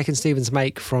much does Shakin' Stevens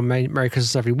make from Merry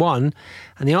Christmas Everyone?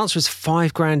 And the answer is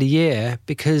 $5,000 a year,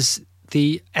 because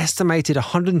the estimated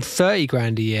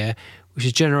 $130,000 a year, which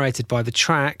is generated by the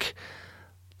track,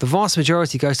 the vast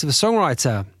majority goes to the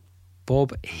songwriter,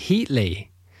 Bob Heatley.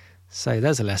 So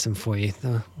there's a lesson for you.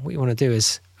 What you want to do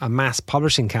is amass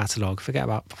publishing catalogue. Forget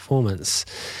about performance.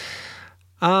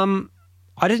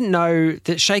 I didn't know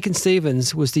that Shakin'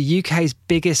 Stevens was the UK's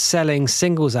biggest selling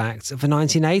singles act of the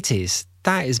 1980s.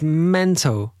 That is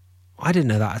mental. I didn't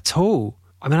know that at all.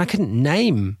 I mean, I couldn't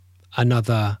name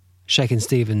another Shakin'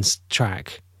 Stevens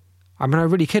track. I mean, I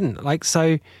really couldn't.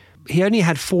 So he only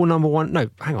had 4 number one. No,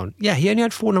 hang on. Yeah, he only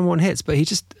had 4 number 1 hits, but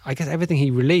I guess everything he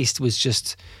released was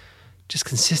just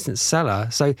consistent seller.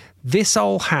 So This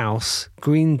Old House,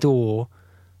 Green Door,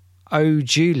 Oh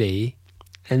Julie,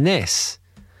 and this.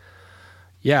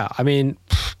 Yeah, I mean,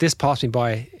 this passed me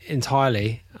by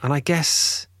entirely, and I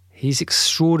guess he's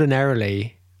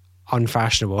extraordinarily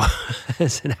unfashionable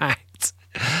as an act.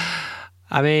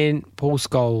 I mean, Paul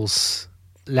Scholes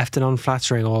left an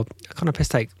unflattering or a kind of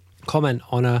piss-take comment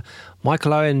on a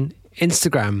Michael Owen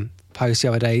Instagram post the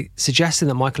other day, suggesting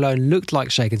that Michael Owen looked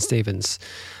like Shakin' Stevens.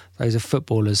 Those are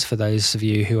footballers, for those of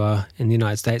you who are in the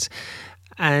United States.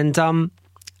 And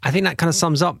I think that kind of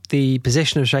sums up the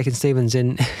position of Shakin' Stevens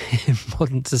in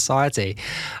modern society.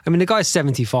 I mean, the guy's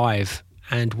 75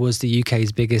 and was the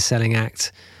UK's biggest selling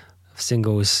act of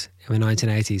singles in the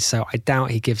 1980s, so I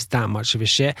doubt he gives that much of a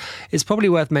shit. It's probably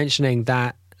worth mentioning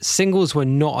that singles were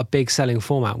not a big selling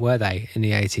format, were they, in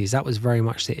the 80s? That was very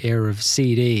much the era of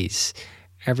CDs.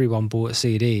 Everyone bought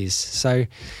CDs. So,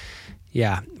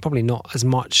 yeah, probably not as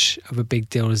much of a big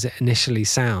deal as it initially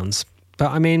sounds.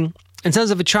 But I mean, in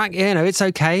terms of a track, it's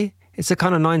okay. It's a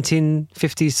kind of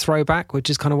 1950s throwback, which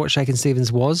is kind of what Shakin'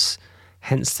 Stevens was,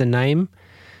 hence the name.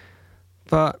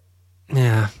 But,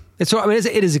 yeah, It's I mean,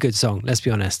 it is a good song. Let's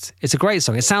be honest. It's a great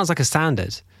song. It sounds like a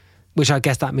standard, which I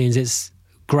guess that means it's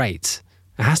great.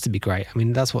 It has to be great. I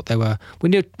mean, that's what they were.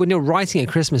 When you're writing a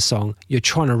Christmas song, you're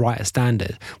trying to write a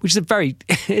standard, which is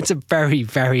it's a very,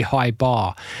 very high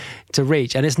bar to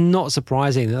reach. And it's not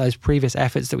surprising that those previous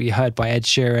efforts that we heard by Ed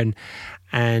Sheeran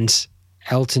and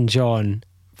Elton John,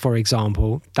 for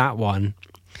example, that one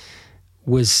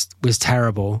was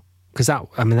terrible. Because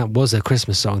that was a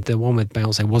Christmas song. The one with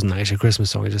Beyonce wasn't actually a Christmas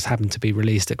song. It just happened to be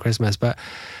released at Christmas. But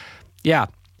yeah,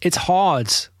 it's hard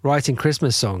writing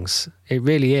Christmas songs. It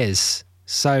really is.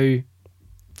 So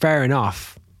fair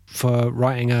enough for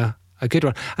writing a good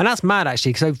one. And that's mad,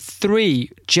 actually. So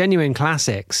 3 genuine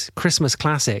classics, Christmas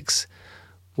classics,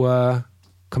 were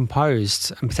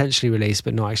composed and potentially released,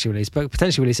 but not actually released, but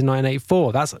potentially released in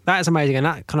 1984. That is amazing. And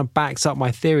that kind of backs up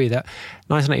my theory that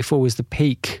 1984 was the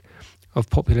peak of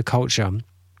popular culture,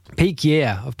 peak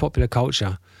year of popular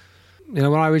culture. You know,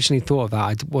 when I originally thought of that,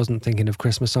 I wasn't thinking of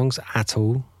Christmas songs at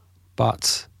all.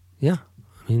 But yeah,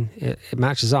 I mean, it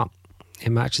matches up. It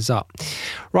matches up.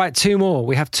 Right, 2 more.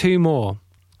 We have 2 more.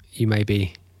 You may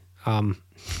be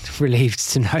relieved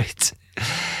to note.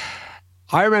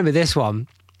 I remember this one.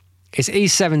 It's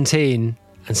E17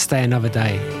 and Stay Another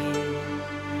Day.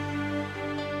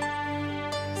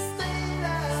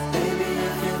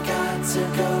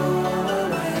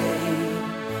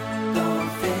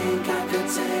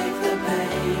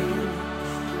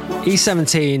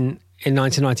 E17 in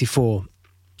 1994.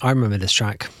 I remember this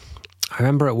track. I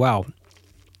remember it well.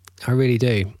 I really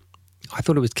do. I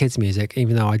thought it was kids' music,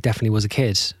 even though I definitely was a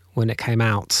kid when it came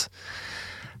out.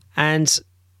 And,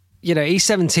 you know,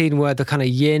 E17 were the kind of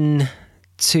yin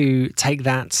to Take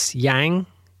That's Yang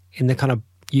in the kind of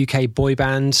UK boy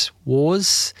band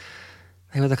wars.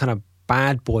 They were the kind of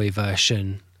bad boy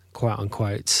version, quote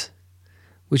unquote,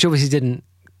 which obviously didn't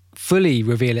fully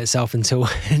reveal itself until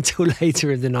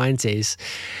later in the 90s.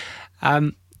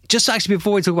 Just actually,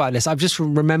 before we talk about this, I've just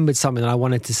remembered something that I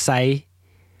wanted to say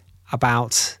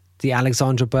about the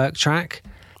Alexandra Burke track.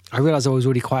 I realised I was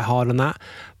already quite hard on that,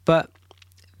 but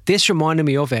this reminded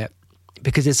me of it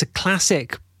because it's a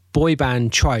classic boy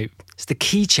band trope. It's the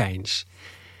key change.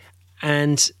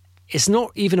 And it's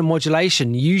not even a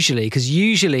modulation usually, because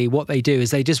usually what they do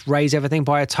is they just raise everything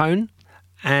by a tone.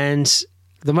 And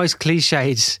the most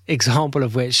cliched example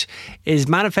of which is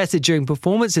manifested during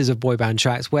performances of boy band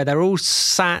tracks where they're all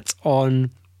sat on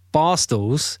bar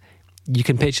stools. You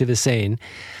can picture the scene.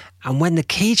 And when the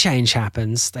key change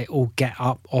happens, they all get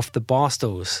up off the bar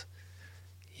stools.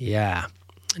 Yeah,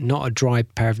 not a dry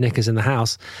pair of knickers in the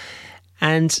house.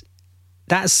 And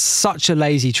that's such a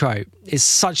lazy trope. It's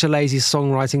such a lazy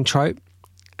songwriting trope.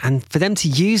 And for them to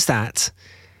use that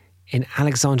in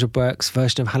Alexandra Burke's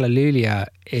version of Hallelujah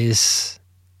is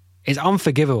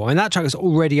unforgivable. I mean, that track is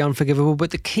already unforgivable, but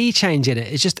the key change in it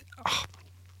is just,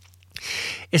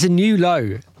 it's a new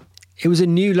low. It was a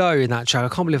new low in that track.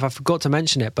 I can't believe I forgot to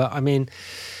mention it, but I mean,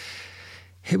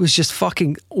 it was just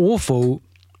fucking awful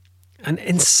and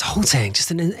insulting.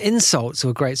 Just an insult to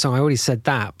a great song. I already said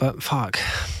that, but fuck.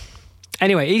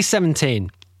 Anyway, E17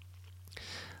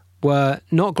 were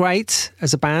not great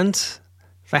as a band.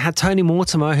 They had Tony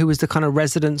Mortimer, who was the kind of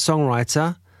resident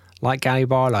songwriter, like Gary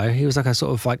Barlow. He was like a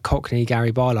sort of like Cockney Gary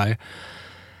Barlow.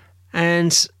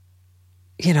 And,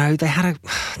 you know, they had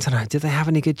I don't know, did they have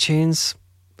any good tunes?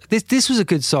 This was a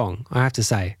good song, I have to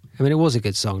say. I mean, it was a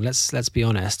good song, let's be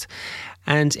honest.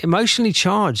 And emotionally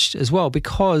charged as well,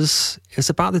 because it's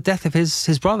about the death of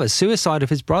his brother, suicide of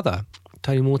his brother,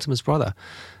 Tony Mortimer's brother.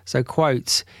 So,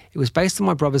 quote, "It was based on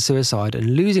my brother's suicide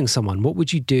and losing someone. What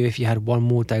would you do if you had one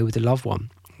more day with a loved one?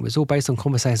 It was all based on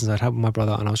conversations I'd had with my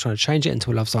brother, and I was trying to change it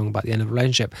into a love song about the end of a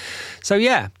relationship." So,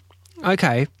 yeah,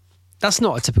 okay. That's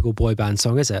not a typical boy band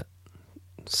song, is it?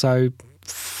 So,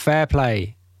 fair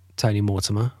play, Tony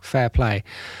Mortimer, fair play.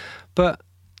 But,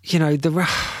 you know,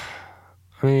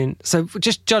 I mean, so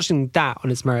just judging that on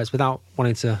its merits without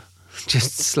wanting to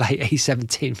just slate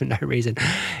E17 for no reason.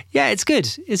 Yeah, it's good.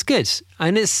 It's good.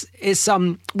 And it's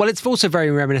also very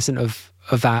reminiscent of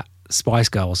that Spice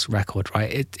Girls record,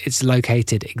 right? It's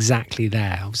located exactly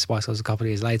there. Spice Girls a couple of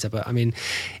years later, but I mean,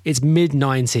 it's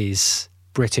mid-90s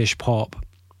British pop.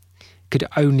 Could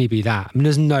only be that. I mean,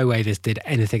 there's no way this did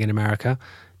anything in America.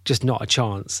 Just not a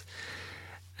chance.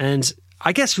 And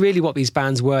I guess really what these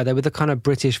bands were, they were the kind of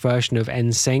British version of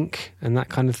NSYNC and that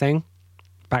kind of thing.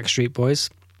 Backstreet Boys.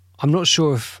 I'm not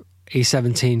sure if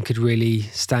E17 could really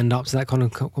stand up to that kind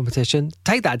of competition.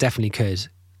 Take That definitely could.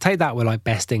 Take That were like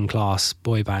best in class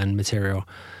boy band material.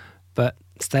 But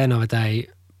Stay Another Day,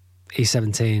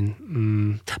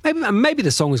 E17, maybe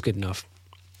the song was good enough,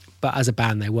 but as a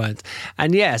band they weren't.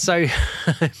 And yeah, so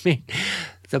I mean,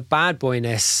 the bad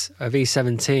boyness of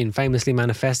E17 famously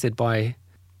manifested by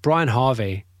Brian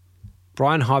Harvey.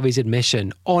 Brian Harvey's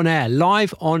admission on air,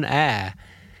 live on air,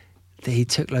 that he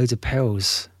took loads of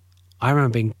pills. I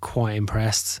remember being quite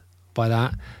impressed by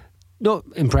that. Not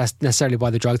impressed necessarily by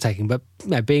the drug taking, but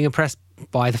being impressed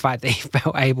by the fact that he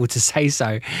felt able to say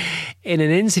so in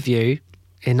an interview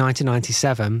in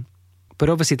 1997. But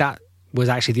obviously that was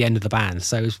actually the end of the band,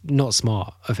 so it was not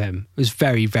smart of him. It was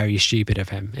very, very stupid of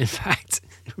him, in fact.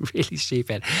 Really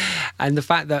stupid. And the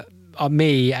fact that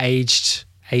me, aged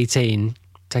 18,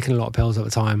 taking a lot of pills at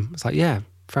the time, it's like, yeah,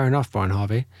 fair enough, Brian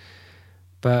Harvey.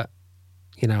 But,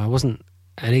 you know, I wasn't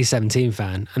an E17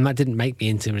 fan, and that didn't make me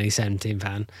into an E17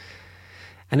 fan.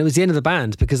 And it was the end of the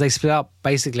band because they split up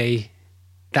basically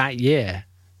that year.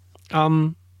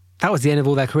 That was the end of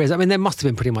all their careers. I mean, they must have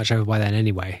been pretty much over by then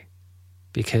anyway,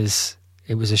 because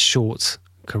it was a short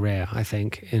career, I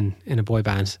think, in a boy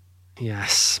band.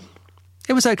 Yes.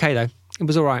 It was okay, though. It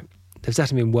was all right. There's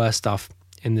definitely been worse stuff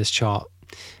in this chart.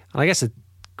 And I guess a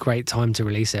great time to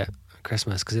release it at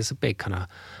Christmas because it's a big kind of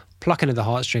plucking at the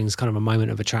heartstrings, kind of a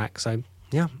moment of a track. So,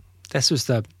 yeah, this was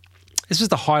the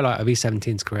highlight of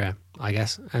E17's career, I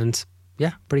guess. And,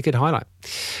 yeah, pretty good highlight.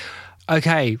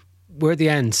 Okay, we're at the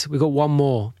end. We've got one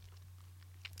more.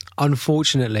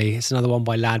 Unfortunately, it's another one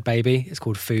by Lad Baby. It's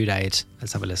called Food Aid.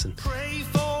 Let's have a listen. Pray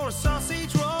for a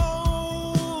sausage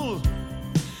roll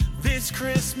this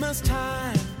Christmas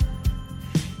time.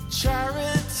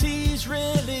 Charity's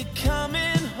really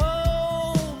coming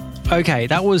home. Okay,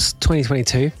 that was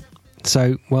 2022.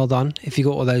 So well done. If you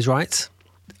got all those right,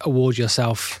 award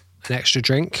yourself an extra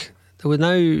drink. There were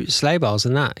no sleigh bells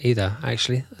in that either,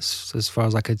 actually, as far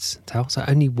as I could tell. So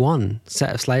only one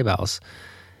set of sleigh bells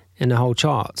in the whole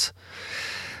chart.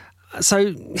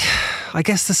 So I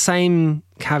guess the same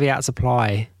caveats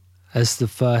apply as the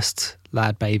first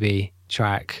Lad Baby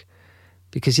track,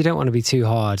 because you don't want to be too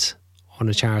hard on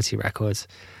a charity record.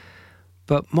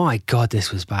 But my God,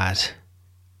 this was bad.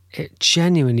 It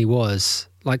genuinely was.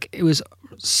 Like, it was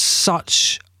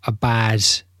such a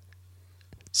badly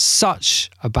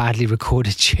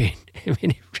recorded tune. I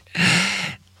mean,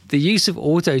 the use of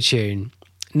auto-tune,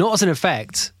 not as an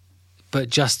effect, but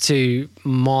just to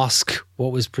mask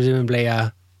what was presumably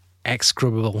a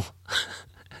execrable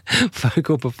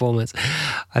vocal performance.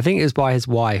 I think it was by his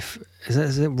wife.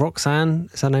 Is it Roxanne?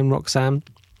 Is her name Roxanne?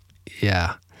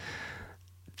 Yeah.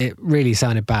 It really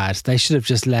sounded bad. They should have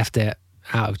just left it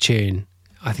out of tune.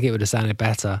 I think it would have sounded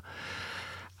better.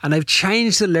 And they've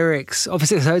changed the lyrics.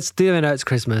 Obviously, so it's do I know it's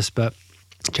Christmas, but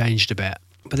changed a bit.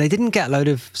 But they didn't get a load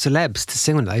of celebs to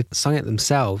sing it. They sung it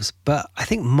themselves. But I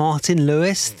think Martin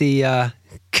Lewis, the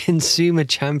consumer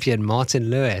champion Martin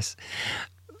Lewis,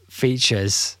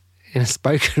 features in a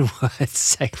spoken word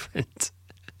segment.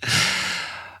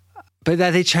 But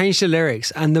they changed the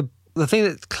lyrics. And the thing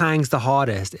that clangs the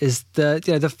hardest is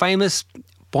the famous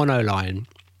Bono line,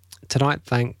 "Tonight,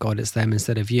 thank God it's them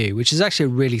instead of you," which is actually a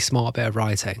really smart bit of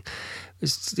writing.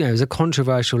 It was a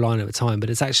controversial line at the time, but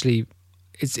it's actually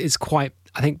it's quite,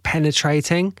 I think,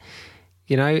 penetrating,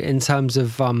 in terms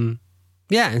of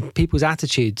people's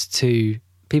attitudes to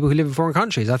people who live in foreign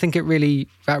countries. I think that really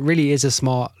is a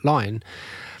smart line,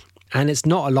 and it's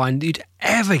not a line that you'd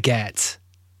ever get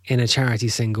in a charity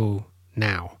single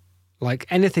now. Like,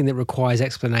 anything that requires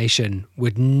explanation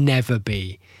would never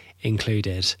be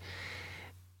included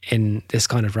in this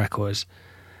kind of record.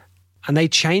 And they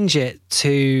change it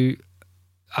to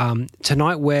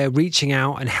 "Tonight we're reaching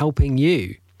out and helping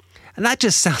you." And that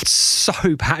just sounds so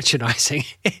patronising.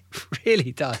 It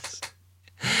really does.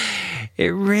 It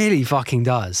really fucking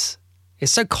does.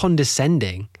 It's so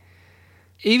condescending.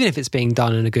 Even if it's being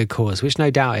done in a good cause, which no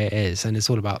doubt it is, and it's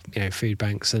all about, food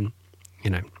banks and,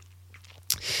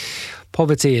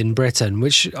 poverty in Britain,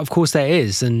 which of course there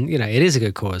is, and it is a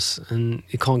good cause, and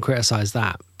you can't criticise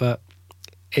that, but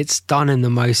it's done in the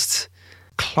most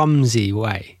clumsy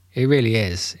way. It really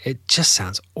is. It just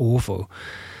sounds awful.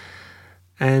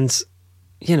 And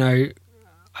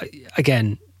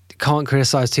again, can't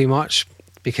criticise too much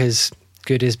because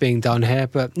good is being done here,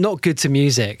 but not good to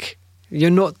music. You're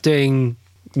not doing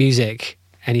music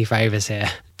any favours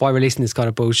here by releasing this kind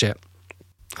of bullshit.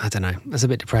 I don't know. That's a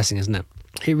bit depressing, isn't it?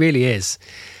 It really is.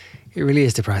 It really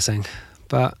is depressing.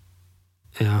 But,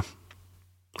 yeah.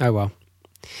 Oh, well.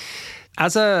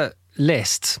 As a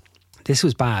list, this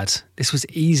was bad. This was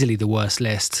easily the worst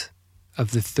list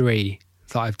of the three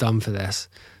that I've done for this.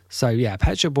 So, yeah,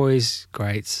 Pet Shop Boys,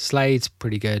 great. Slade,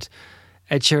 pretty good.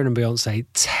 Ed Sheeran and Beyonce,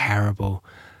 terrible.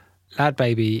 Lad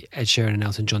Baby, Ed Sheeran and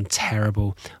Elton John,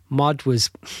 terrible. Mud was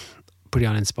pretty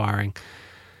uninspiring.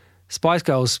 Spice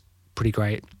Girls, pretty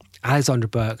great. Alexandra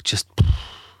Burke, just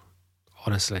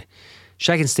honestly.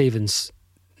 Shakin' Stevens,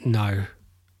 no.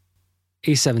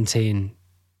 E17,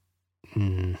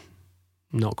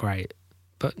 not great,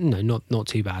 but no, not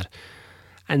too bad.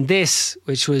 And this,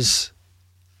 which was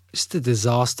just a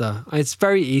disaster. It's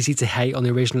very easy to hate on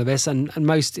the original of this, and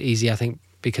most easy, I think,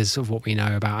 because of what we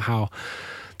know about how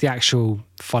the actual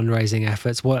fundraising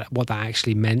efforts, what that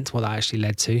actually meant, what that actually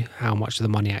led to, how much of the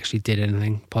money actually did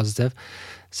anything positive.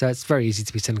 So it's very easy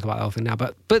to be cynical about the whole thing now.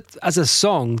 But as a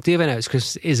song, Dear Ever Know It's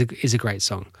Christmas is a great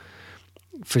song.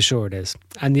 For sure it is.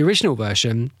 And the original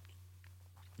version,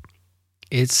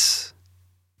 it's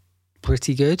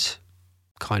pretty good,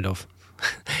 kind of.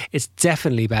 It's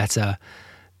definitely better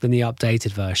than the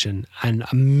updated version and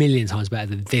a million times better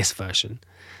than this version.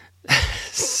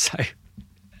 So,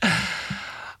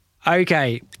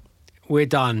 okay, we're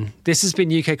done. This has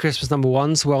been UK Christmas number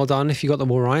ones. Well done if you got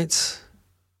them all right.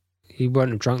 You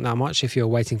won't have drunk that much if you were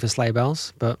waiting for sleigh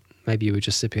bells, but maybe you were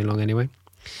just sipping along anyway.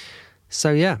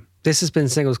 So yeah, this has been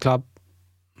Singles Club.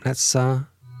 Let's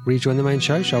rejoin the main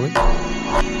show, shall we?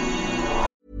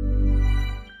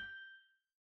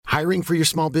 Hiring for your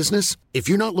small business? If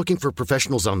you're not looking for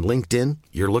professionals on LinkedIn,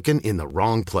 you're looking in the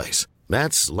wrong place.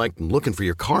 That's like looking for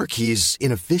your car keys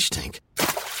in a fish tank.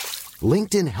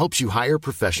 LinkedIn helps you hire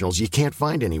professionals you can't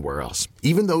find anywhere else,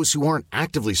 even those who aren't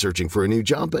actively searching for a new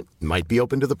job but might be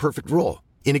open to the perfect role.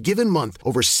 In a given month,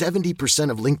 over 70%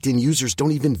 of LinkedIn users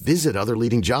don't even visit other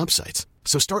leading job sites.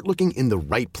 So start looking in the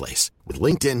right place. With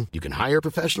LinkedIn, you can hire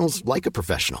professionals like a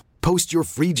professional. Post your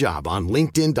free job on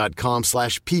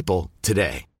linkedin.com/people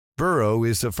today. Burrow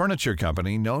is a furniture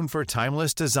company known for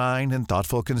timeless design and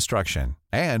thoughtful construction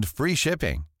and free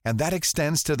shipping, and that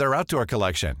extends to their outdoor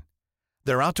collection.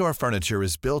 Their outdoor furniture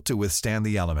is built to withstand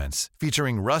the elements,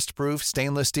 featuring rust-proof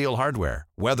stainless steel hardware,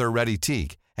 weather-ready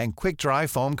teak, and quick-dry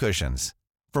foam cushions.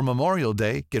 For Memorial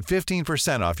Day, get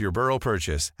 15% off your Burrow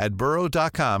purchase at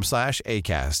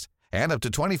burrow.com/ACAST and up to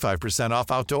 25%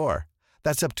 off outdoor.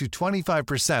 That's up to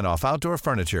 25% off outdoor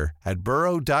furniture at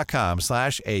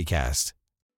burrow.com/ACAST.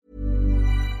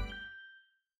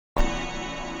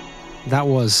 That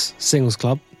was Singles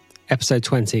Club, episode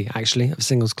 20, actually, of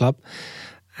Singles Club.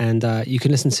 And you can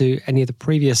listen to any of the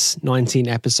previous 19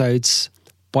 episodes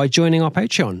by joining our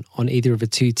Patreon on either of the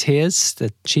two tiers.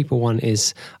 The cheaper one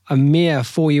is a mere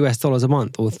 $4 a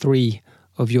month, or 3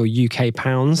 of your UK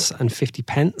pounds and 50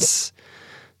 pence.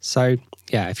 So,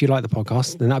 yeah, if you like the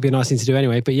podcast, then that'd be a nice thing to do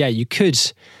anyway. But yeah, you could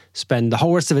spend the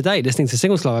whole rest of the day listening to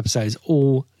Singles Club episodes,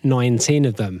 all 19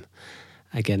 of them.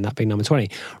 Again, that being number 20.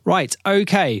 Right,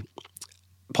 okay.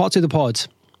 Part 2 of the pod.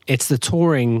 It's the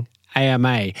touring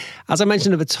AMA. As I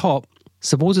mentioned at the top,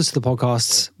 supporters to the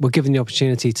podcasts were given the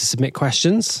opportunity to submit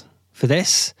questions for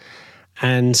this.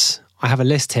 And I have a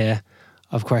list here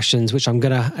of questions which I'm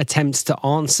going to attempt to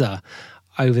answer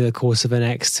over the course of the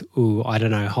next,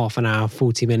 half an hour,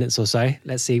 40 minutes or so.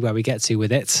 Let's see where we get to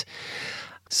with it.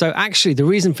 So actually, the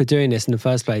reason for doing this in the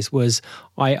first place was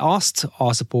I asked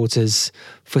our supporters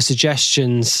for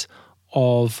suggestions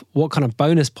of what kind of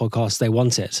bonus podcasts they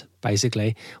wanted,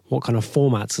 basically, what kind of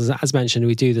formats. As mentioned,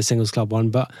 we do the Singles Club one,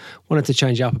 but wanted to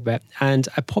change it up a bit. And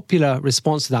a popular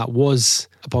response to that was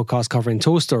a podcast covering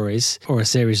tour stories, or a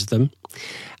series of them.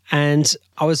 And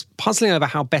I was puzzling over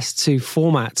how best to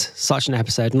format such an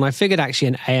episode, and I figured actually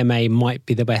an AMA might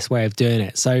be the best way of doing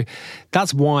it. So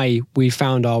that's why we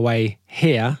found our way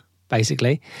here,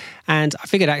 basically. And I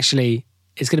figured actually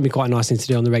it's going to be quite a nice thing to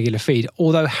do on the regular feed.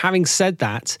 Although having said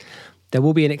that, there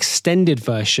will be an extended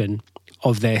version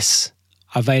of this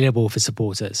available for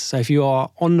supporters. So if you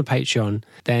are on the Patreon,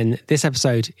 then this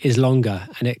episode is longer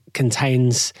and it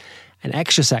contains an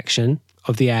extra section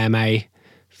of the AMA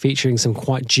featuring some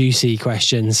quite juicy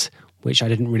questions, which I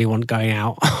didn't really want going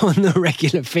out on the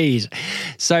regular feed.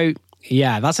 So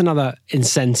yeah, that's another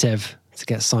incentive to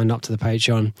get signed up to the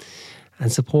Patreon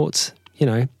and support,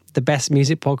 the best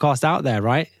music podcast out there,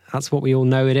 right? That's what we all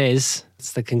know it is.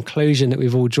 It's the conclusion that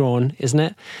we've all drawn, isn't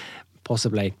it?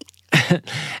 Possibly.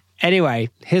 Anyway,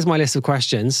 here's my list of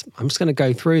questions. I'm just going to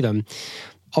go through them.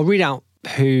 I'll read out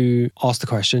who asked the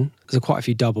question. There's quite a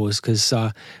few doubles because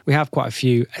we have quite a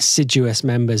few assiduous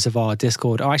members of our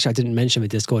Discord. Oh, actually, I didn't mention the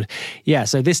Discord. Yeah,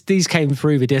 so these came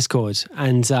through the Discord.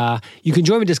 And you can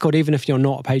join the Discord even if you're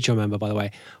not a Patreon member, by the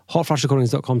way.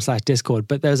 hotflushrecordings.com/Discord.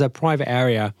 But there's a private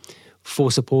area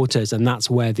for supporters, and that's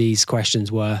where these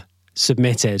questions were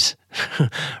submitted.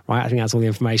 Right, I think that's all the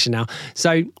information now.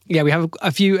 So yeah, we have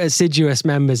a few assiduous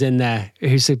members in there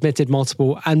who submitted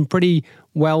multiple and pretty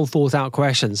well thought out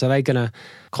questions. So they're going to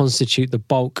constitute the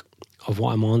bulk of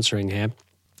what I'm answering here.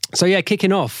 So yeah,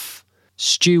 kicking off,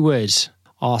 Stu Wood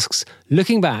asks,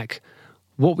 looking back,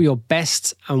 what were your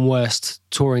best and worst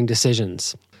touring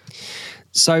decisions?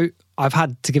 So I've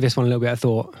had to give this one a little bit of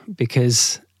thought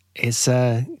because it's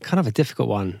kind of a difficult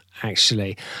one,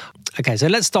 actually. Okay, so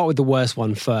let's start with the worst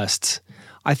one first.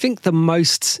 I think the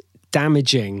most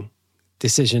damaging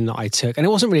decision that I took, and it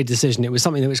wasn't really a decision, it was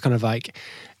something that was kind of like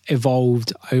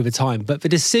evolved over time, but the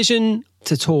decision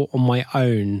to tour on my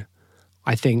own,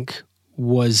 I think,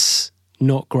 was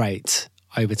not great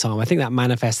over time. I think that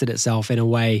manifested itself in a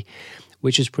way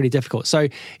which is pretty difficult. So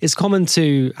it's common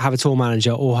to have a tour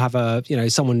manager or have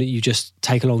someone that you just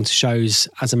take along to shows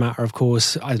as a matter of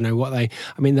course. I don't know a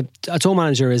tour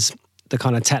manager is the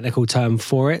kind of technical term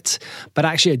for it, but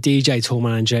actually a DJ tour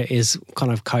manager is kind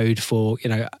of code for,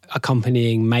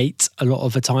 accompanying mate a lot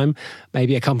of the time,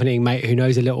 maybe accompanying mate who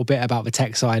knows a little bit about the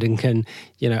tech side and can,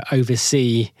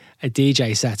 oversee a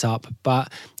DJ setup.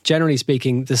 But generally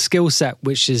speaking, the skill set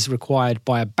which is required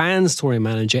by a band's touring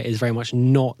manager is very much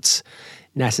not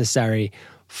necessary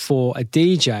for a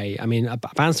DJ. I mean, a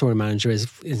band's touring manager is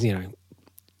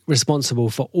responsible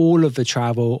for all of the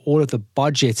travel, all of the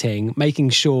budgeting, making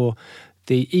sure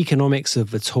the economics of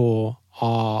the tour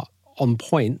are on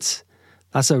point.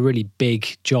 That's a really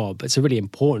big job. It's a really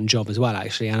important job as well,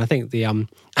 actually. And I think the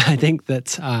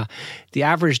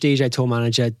average DJ tour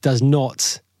manager does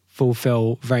not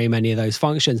fulfill very many of those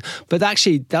functions. But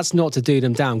actually, that's not to do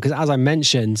them down, because as I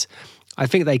mentioned, I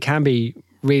think they can be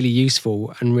really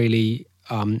useful and really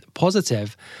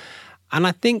positive. And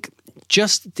I think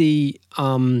just the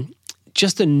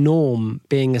norm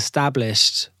being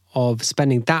established of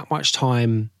spending that much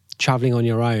time traveling on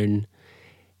your own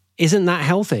isn't that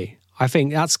healthy. I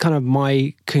think that's kind of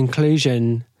my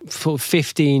conclusion for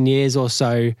 15 years or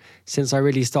so since I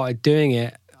really started doing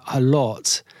it a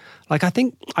lot. Like, I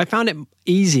think I found it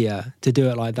easier to do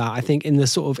it like that. I think in the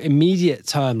sort of immediate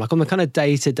term, like on the kind of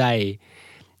day to day,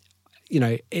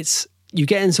 you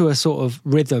get into a sort of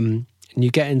rhythm and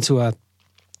you get into a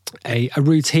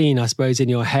routine, I suppose, in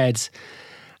your head,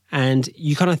 and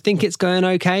you kind of think it's going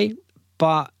okay,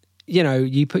 but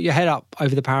you put your head up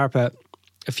over the parapet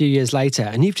a few years later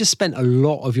and you've just spent a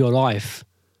lot of your life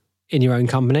in your own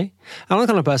company. And I'm the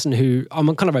kind of person who,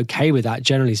 I'm kind of okay with that,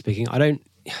 generally speaking.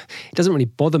 It doesn't really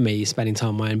bother me spending time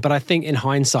on my own, but I think in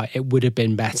hindsight it would have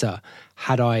been better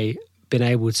had I been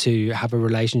able to have a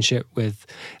relationship with,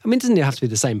 it doesn't have to be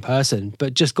the same person,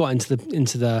 but just got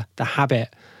into the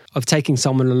habit of taking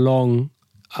someone along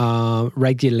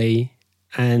regularly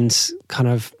and kind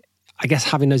of, I guess,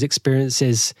 having those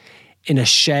experiences in a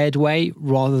shared way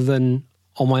rather than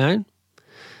on my own.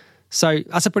 So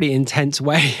that's a pretty intense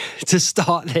way to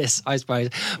start this, I suppose.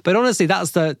 But honestly,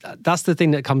 that's the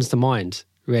thing that comes to mind,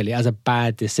 really, as a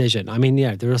bad decision. I mean,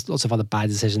 there are lots of other bad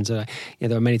decisions. There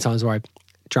were many times where I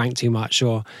drank too much,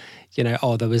 or,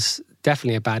 there was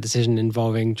definitely a bad decision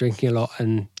involving drinking a lot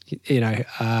and,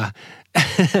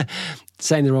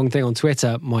 saying the wrong thing on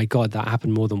Twitter. My God, that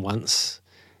happened more than once.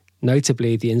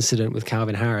 Notably, the incident with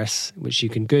Calvin Harris, which you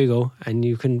can Google and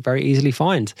you can very easily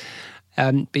find.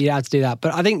 But you had to do that.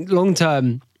 But I think long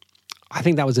term, I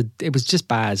think it was just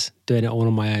bad doing it all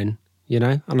on my own,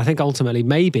 And I think ultimately,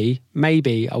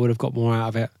 maybe I would have got more out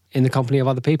of it in the company of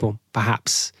other people,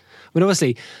 perhaps.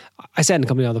 Obviously, I say in the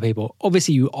company of other people,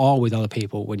 obviously you are with other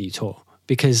people when you tour,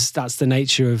 because that's the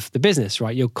nature of the business,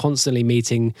 right? You're constantly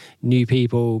meeting new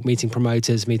people, meeting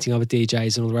promoters, meeting other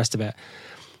DJs and all the rest of it.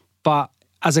 But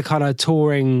as a kind of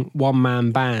touring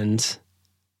one-man band,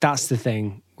 that's the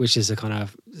thing, which is a kind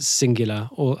of singular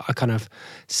or a kind of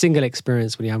single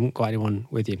experience when you haven't got anyone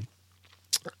with you.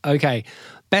 Okay,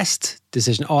 best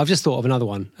decision. Oh, I've just thought of another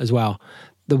one as well.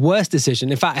 The worst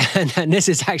decision, in fact, and this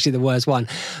is actually the worst one,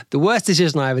 the worst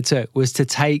decision I ever took was to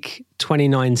take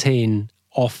 2019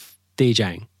 off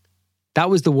DJing. That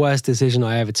was the worst decision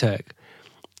I ever took.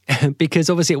 Because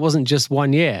obviously it wasn't just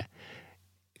 1 year,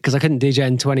 because I couldn't DJ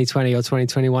in 2020 or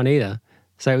 2021 either.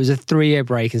 So it was a 3-year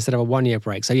break instead of a 1-year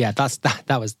break. So yeah,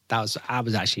 that was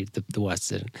actually the worst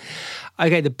decision.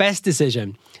 Okay, the best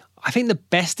decision. I think the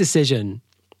best decision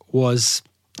was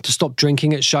to stop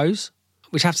drinking at shows,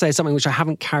 which I have to say is something which I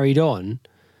haven't carried on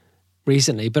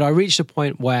recently, but I reached a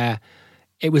point where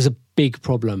it was a big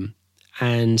problem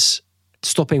and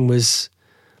stopping was,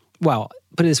 well,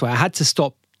 put it this way, I had to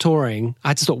stop touring, I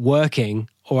had to stop working,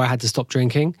 or I had to stop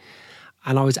drinking.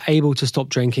 And I was able to stop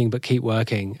drinking but keep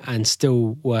working and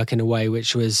still work in a way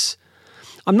which was,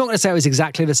 I'm not going to say it was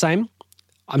exactly the same.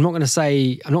 I'm not going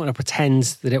to pretend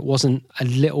that it wasn't a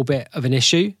little bit of an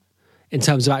issue in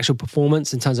terms of actual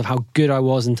performance, in terms of how good I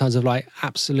was, in terms of like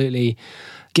absolutely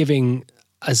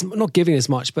not giving as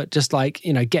much, but just like,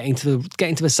 getting to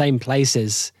the same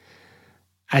places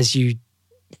as you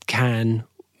can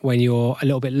when you're a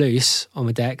little bit loose on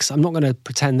the decks. I'm not going to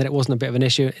pretend that it wasn't a bit of an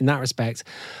issue in that respect,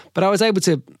 but I was able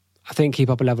to, I think, keep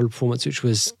up a level of performance which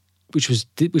was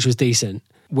decent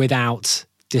without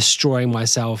destroying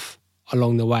myself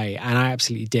along the way. And I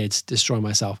absolutely did destroy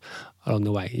myself along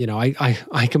the way. You know,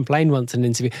 I complained once in an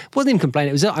interview. It wasn't even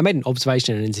complaining. I made an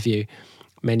observation in an interview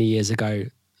many years ago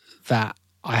that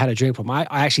I had a drink problem.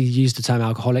 I actually used the term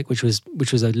alcoholic, which was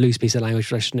a loose piece of language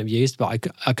that I shouldn't have used, but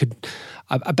I could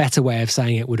a better way of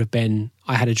saying it would have been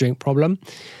I had a drink problem.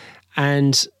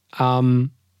 And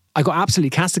I got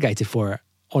absolutely castigated for it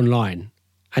online.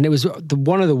 And it was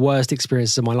one of the worst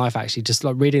experiences of my life, actually, just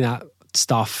like reading that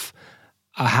stuff,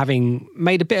 having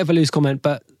made a bit of a loose comment,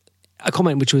 but a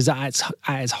comment which was at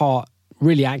its heart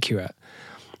really accurate,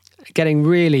 getting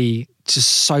really just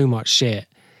so much shit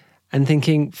and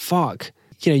thinking, fuck,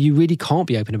 you know, you really can't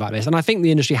be open about this. And I think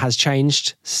the industry has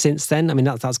changed since then. I mean,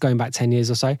 that's going back 10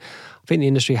 years or so. I think the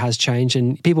industry has changed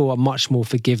and people are much more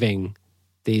forgiving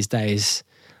these days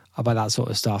about that sort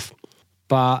of stuff.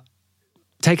 But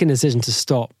taking the decision to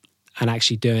stop and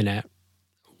actually doing it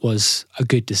was a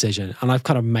good decision. And I've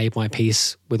kind of made my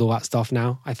peace with all that stuff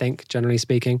now, I think, generally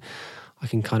speaking. I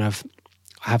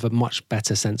have a much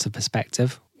better sense of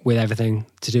perspective with everything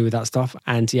to do with that stuff.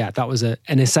 And yeah, that was an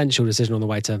essential decision on the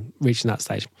way to reaching that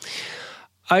stage.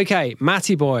 Okay,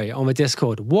 Matty Boy on the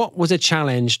Discord. What was a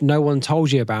challenge no one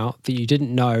told you about that you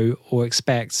didn't know or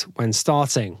expect when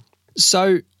starting?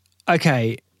 So,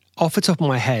 okay, off the top of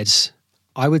my head,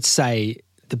 I would say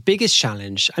the biggest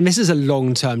challenge, and this is a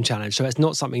long-term challenge, so it's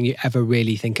not something you ever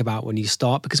really think about when you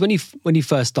start, because when you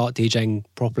first start DJing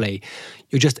properly,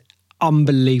 you're just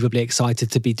unbelievably excited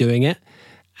to be doing it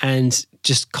and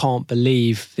just can't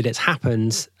believe that it's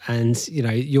happened. And, you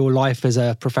know, your life as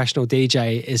a professional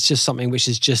DJ is just something which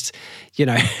is just, you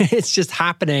know, it's just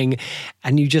happening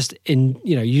and you just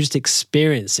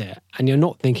experience it and you're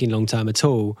not thinking long-term at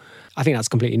all. I think that's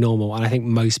completely normal. And I think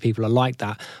most people are like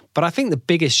that. But I think the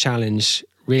biggest challenge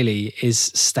really is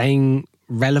staying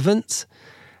relevant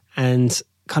and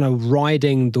kind of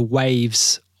riding the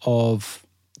waves of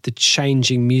the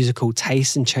changing musical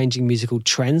tastes and changing musical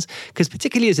trends. Because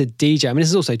particularly as a DJ, I mean, this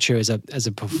is also true as a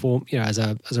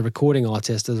recording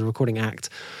artist, as a recording act.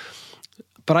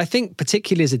 But I think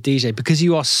particularly as a DJ, because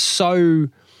you are so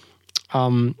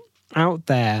out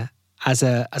there as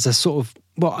a sort of,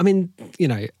 well, I mean, you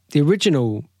know, the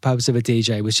original purpose of a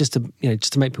DJ was just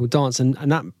to make people dance, and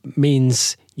that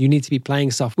means you need to be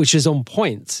playing stuff which is on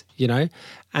point, you know.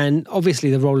 And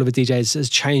obviously, the role of a DJ has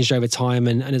changed over time,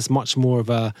 and it's much more of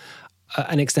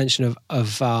an extension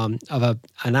of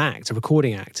an act, a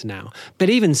recording act now. But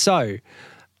even so,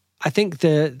 I think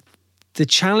the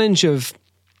challenge of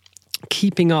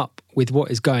keeping up with what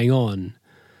is going on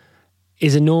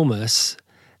is enormous.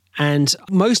 And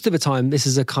most of the time, this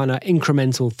is a kind of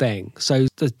incremental thing. So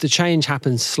the change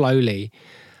happens slowly,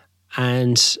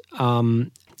 and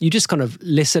you just kind of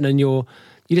listen, and you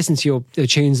listen to the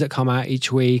tunes that come out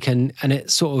each week, and it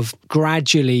sort of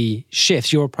gradually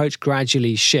shifts. Your approach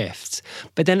gradually shifts.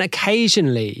 But then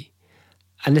occasionally,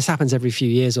 and this happens every few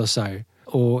years or so,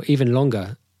 or even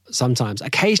longer sometimes,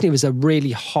 occasionally it was a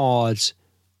really hard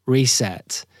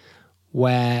reset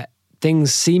where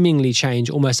things seemingly change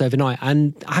almost overnight.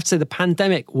 And I have to say the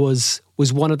pandemic was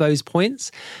one of those points.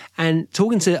 And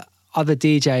talking to other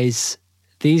DJs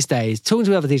these days, talking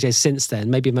to other DJs since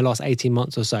then, maybe in the last 18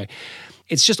 months or so,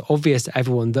 it's just obvious to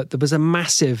everyone that there was a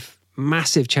massive,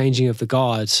 massive changing of the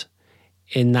guard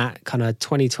in that kind of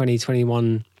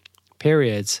 2020-21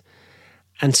 period.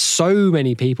 And so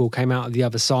many people came out of the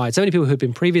other side. So many people who had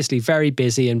been previously very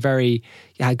busy and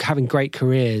having great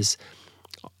careers.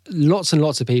 Lots and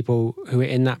lots of people who are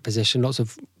in that position, lots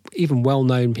of even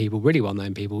well-known people, really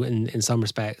well-known people in some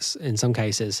respects, in some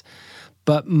cases.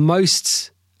 But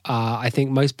I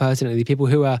think most pertinently, people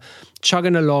who are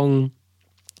chugging along,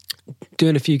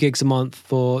 doing a few gigs a month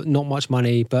for not much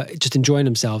money, but just enjoying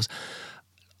themselves.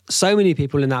 So many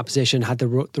people in that position had the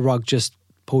rug just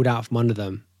pulled out from under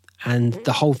them, and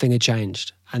the whole thing had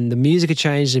changed. And the music had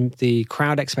changed, and the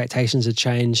crowd expectations had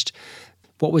changed.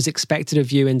 What was expected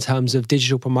of you in terms of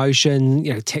digital promotion,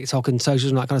 you know, TikTok and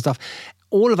socials and that kind of stuff,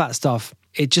 all of that stuff,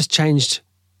 it just changed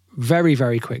very,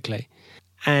 very quickly.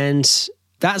 And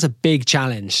that's a big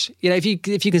challenge. You know, if you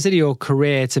consider your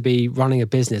career to be running a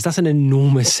business, that's an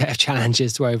enormous set of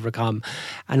challenges to overcome.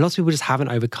 And lots of people just haven't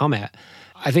overcome it.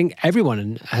 I think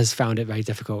everyone has found it very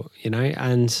difficult, you know,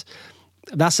 and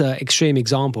that's an extreme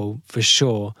example for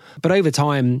sure. But over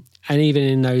time, and even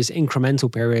in those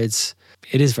incremental periods,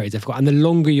 it is very difficult. And the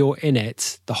longer you're in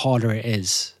it, the harder it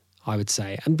is, I would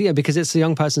say. And yeah, because it's a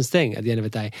young person's thing at the end of the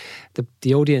day.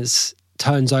 The audience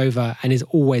turns over and is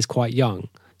always quite young.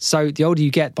 So the older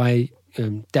you get, by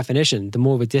definition, the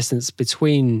more of a distance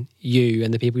between you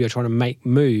and the people you're trying to make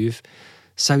move.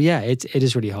 So yeah, it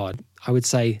is really hard. I would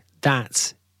say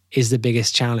that is the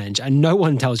biggest challenge, and no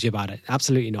one tells you about it.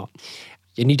 Absolutely not.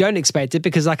 And you don't expect it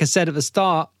because, like I said at the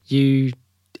start, you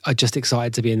are just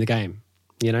excited to be in the game,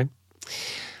 you know?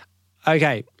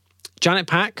 Okay, Janet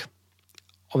Pack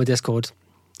on the Discord.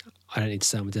 I don't need to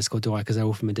say on the Discord, do I? Because they're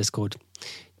all from the Discord.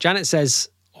 Janet says,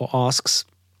 or asks,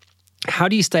 how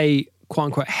do you stay quote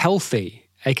unquote healthy?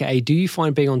 AKA, do you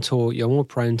find being on tour you're more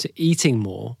prone to eating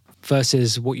more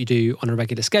versus what you do on a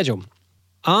regular schedule?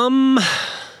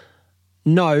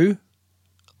 No,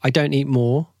 I don't eat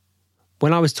more.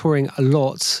 When I was touring a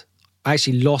lot, I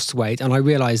actually lost weight, and I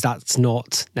realized that's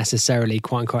not necessarily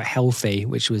quote unquote healthy,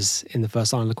 which was in the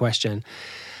first line of the question.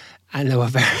 And there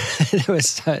were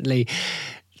certainly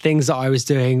things that I was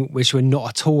doing which were not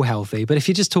at all healthy. But if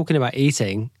you're just talking about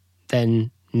eating,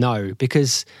 then no,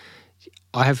 because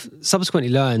I have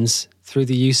subsequently learned through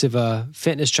the use of a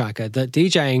fitness tracker that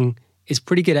DJing is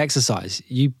pretty good exercise.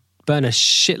 You burn a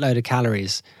shitload of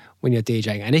calories when you're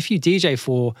DJing. And if you DJ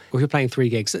or if you're playing 3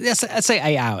 gigs, let's say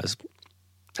 8 hours,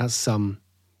 that's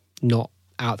not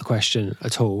out of the question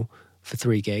at all for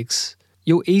 3 gigs.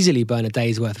 You'll easily burn a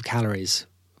day's worth of calories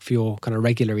for your kind of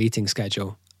regular eating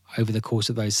schedule over the course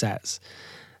of those sets.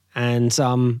 And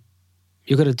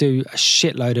you've got to do a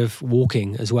shitload of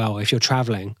walking as well if you're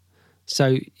traveling.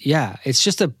 So yeah, it's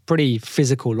just a pretty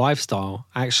physical lifestyle,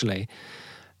 actually.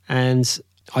 And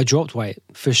I dropped weight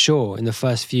for sure in the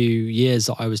first few years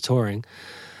that I was touring,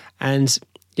 and,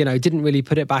 you know, didn't really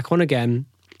put it back on again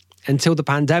until the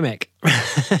pandemic.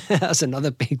 That's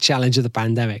another big challenge of the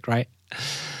pandemic, right?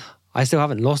 I still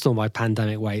haven't lost all my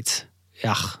pandemic weight.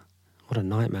 Ugh, what a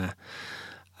nightmare.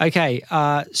 Okay,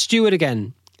 Stuart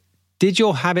again. Did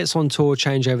your habits on tour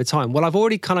change over time? Well, I've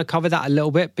already kind of covered that a little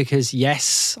bit because,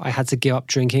 yes, I had to give up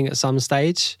drinking at some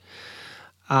stage.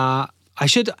 I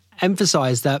should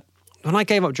emphasize that when I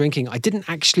gave up drinking, I didn't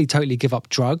actually totally give up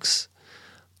drugs.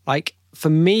 Like,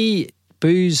 for me,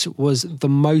 booze was the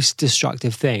most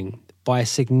destructive thing by a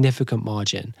significant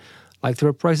margin. Like, through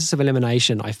a process of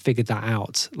elimination, I figured that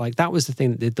out. Like, that was the thing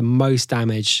that did the most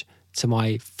damage to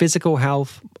my physical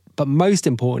health, but most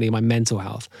importantly, my mental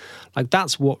health. Like,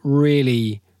 that's what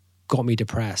really got me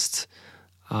depressed.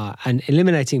 And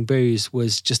eliminating booze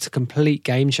was just a complete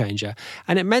game changer.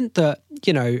 And it meant that,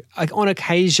 you know, on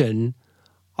occasion,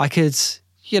 I could,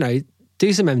 you know,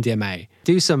 do some MDMA,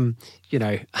 do some, you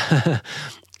know,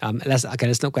 let's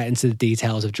not get into the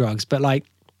details of drugs, but like,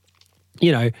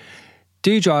 you know,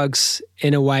 do drugs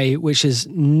in a way which is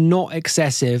not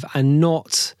excessive and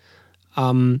not,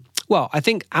 well, I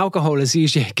think alcohol is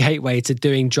usually a gateway to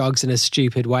doing drugs in a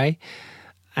stupid way.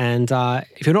 And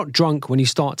if you're not drunk when you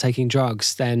start taking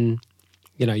drugs, then,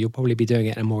 you know, you'll probably be doing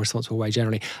it in a more responsible way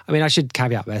generally. I mean, I should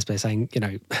caveat this by saying, you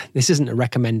know, this isn't a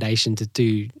recommendation to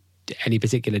do any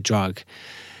particular drug.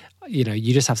 You know,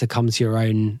 you just have to come to your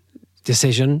own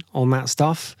decision on that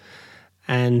stuff.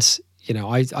 And, you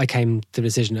know, I came to the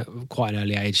decision at quite an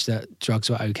early age that drugs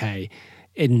were okay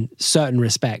in certain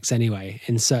respects anyway,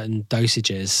 in certain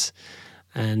dosages.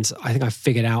 And I think I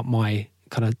figured out my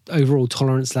kind of overall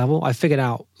tolerance level. I figured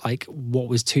out like what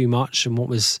was too much and what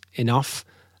was enough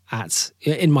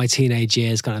in my teenage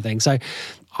years kind of thing. So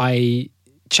I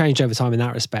changed over time in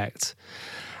that respect.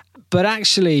 But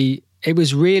actually, it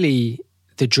was really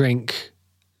the drink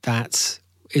that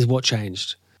is what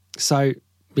changed. So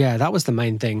yeah, that was the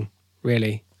main thing,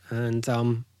 really. And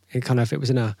it was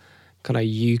in a kind of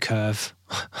U-curve,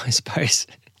 I suppose.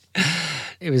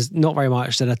 It was not very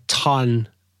much, then a ton,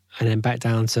 and then back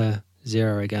down to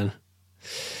 0 again.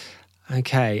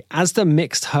 Okay, As the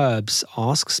Mixed Herbs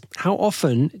asks, how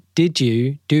often do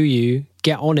you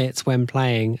get on it when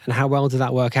playing, and how well did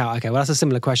that work out? Okay, well, that's a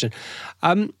similar question.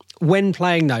 When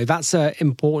playing, no, that's an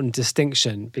important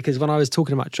distinction, because when I was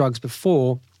talking about drugs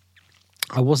before,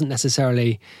 I wasn't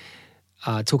necessarily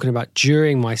talking about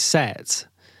during my set.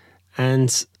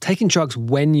 And taking drugs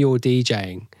when you're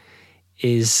DJing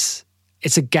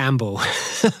it's a gamble.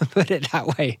 Put it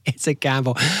that way. It's a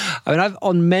gamble. I mean, I've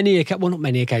on not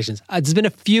many occasions. There's been a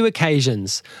few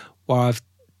occasions where I've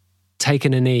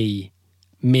taken an E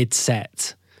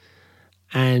mid-set,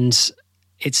 and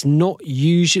it's not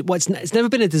usually. Well, it's never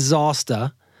been a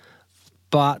disaster,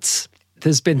 but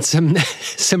there's been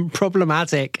some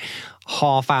problematic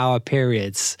half-hour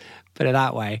periods. Put it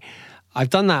that way. I've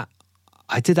done that.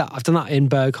 I've done that in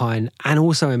Berghain and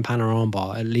also in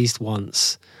Panorama at least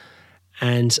once.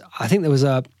 And I think there was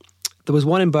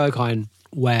one in Berghain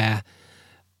where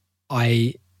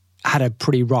I had a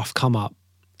pretty rough come up,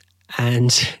 and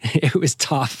it was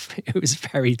tough. It was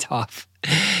very tough.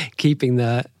 keeping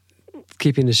the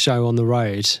show on the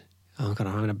road. Oh God,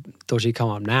 I'm having a dodgy come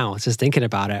up now. Just thinking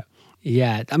about it.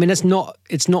 Yeah, I mean, it's not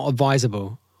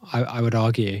advisable, I would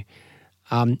argue.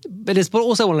 But it's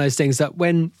also one of those things that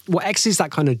ecstasy is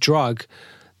that kind of drug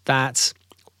that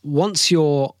once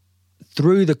you're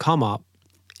through the come up,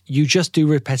 you just do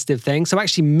repetitive things. So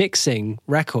actually mixing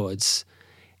records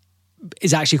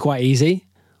is actually quite easy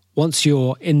once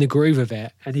you're in the groove of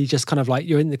it, and you just kind of like,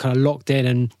 you're in the kind of locked in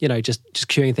and, you know, just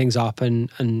queuing things up and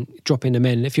dropping them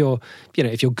in. If you're good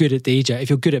at DJ, if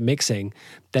you're good at mixing,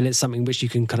 then it's something which you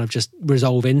can kind of just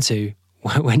resolve into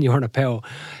when you're on a pill.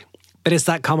 But it's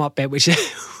that come up bit which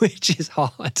is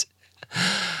hard.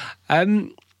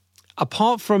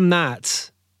 Apart from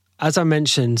that, as I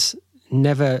mentioned,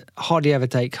 hardly ever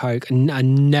take coke,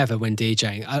 and never when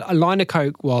DJing. A line of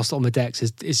coke whilst on the decks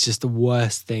is just the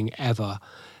worst thing ever,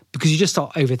 because you just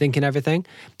start overthinking everything,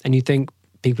 and you think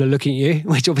people are looking at you,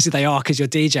 which obviously they are because you're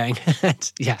DJing.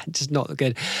 Yeah, just not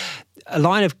good. A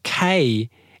line of K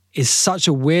is such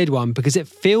a weird one because it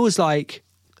feels like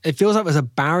there's a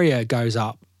barrier goes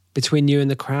up between you and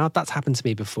the crowd. That's happened to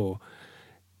me before.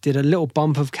 Did a little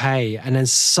bump of K, and then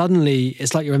suddenly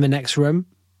it's like you're in the next room.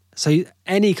 So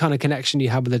any kind of connection you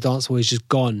have with the dance hall is just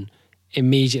gone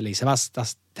immediately. So that's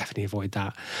definitely avoid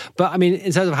that. But I mean,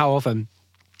 in terms of how often,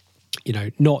 you know,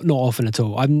 not often at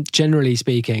all. I'm generally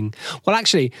speaking, well,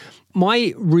 actually,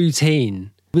 my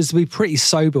routine was to be pretty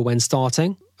sober when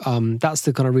starting. That's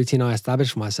the kind of routine I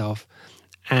established for myself.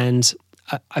 And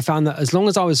I found that as long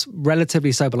as I was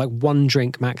relatively sober, like one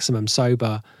drink maximum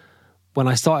sober, when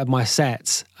I started my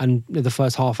sets and the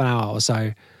first half an hour or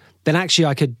so, then actually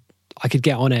I could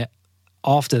get on it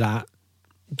after that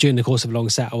during the course of a long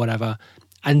set or whatever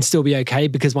and still be okay,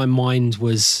 because my mind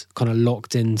was kind of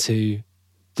locked into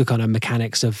the kind of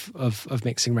mechanics of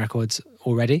mixing records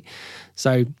already.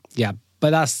 So yeah, but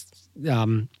that's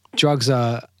drugs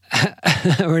are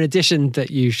an addition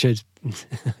that you should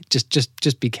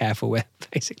just be careful with,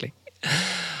 basically.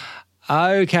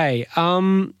 Okay,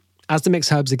 as the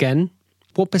Mixed Herbs again,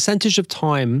 what percentage of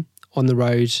time on the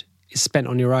road is spent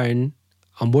on your own,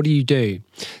 and what do you do?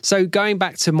 So going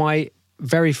back to my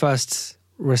very first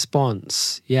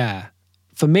response, yeah,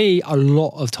 for me, a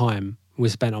lot of time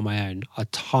was spent on my own, a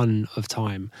ton of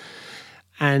time.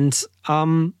 And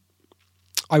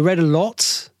I read a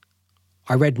lot.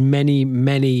 I read many,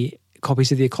 many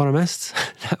copies of The Economist.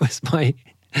 That was my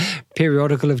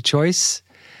periodical of choice.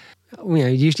 You know,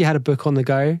 usually had a book on the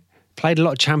go. Played a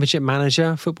lot of Championship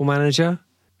Manager, Football Manager,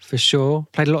 for sure.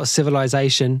 Played a lot of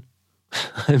Civilization.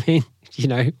 I mean, you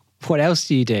know, what else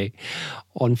do you do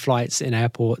on flights, in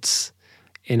airports,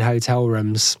 in hotel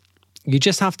rooms? You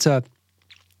just have to,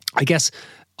 I guess,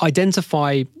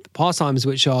 identify pastimes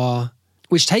which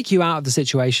take you out of the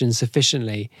situation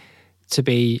sufficiently to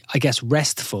be, I guess,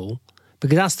 restful,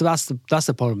 because that's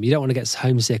the problem. You don't want to get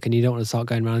homesick and you don't want to start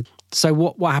going around. So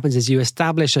what happens is you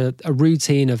establish a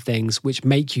routine of things which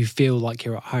make you feel like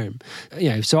you're at home. You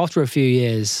know, so after a few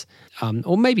years,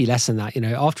 or maybe less than that, you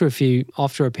know, after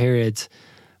a period,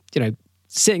 you know,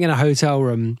 sitting in a hotel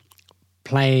room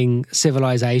playing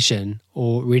Civilization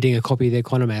or reading a copy of The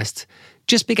Economist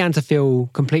just began to feel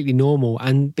completely normal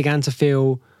and began to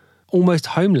feel almost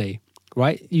homely,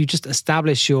 right? You just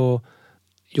establish your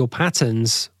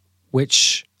patterns,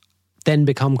 which then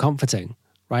become comforting,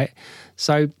 right?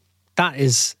 So that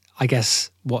is, I guess,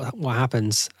 what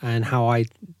happens and how I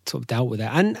sort of dealt with it.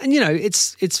 And you know,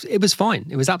 it was fine.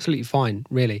 It was absolutely fine,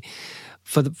 really,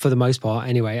 for the most part,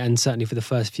 anyway, and certainly for the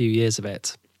first few years of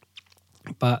it.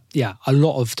 But yeah, a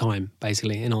lot of time,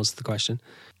 basically, in answer to the question.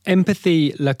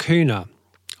 Empathy Lacuna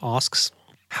asks,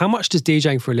 how much does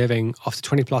DJing for a living after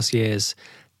 20 plus years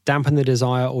dampen the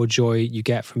desire or joy you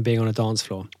get from being on a dance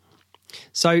floor?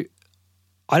 So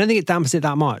I don't think it dampens it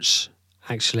that much,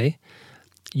 actually.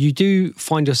 You do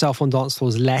find yourself on dance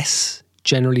floors less,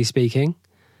 generally speaking,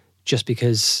 just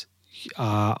because,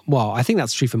 well, I think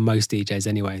that's true for most DJs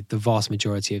anyway, the vast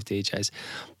majority of DJs.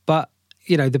 But,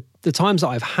 you know, the times that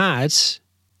I've had,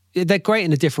 they're great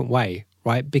in a different way,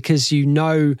 right? Because you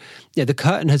know, yeah, the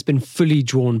curtain has been fully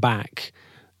drawn back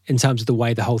in terms of the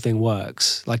way the whole thing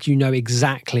works. Like, you know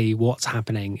exactly what's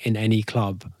happening in any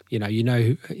club. You know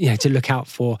to look out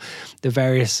for the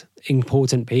various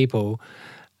important people.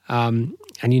 And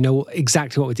you know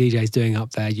exactly what the DJ is doing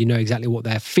up there. You know exactly what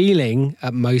they're feeling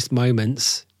at most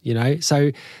moments, you know.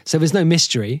 So there's no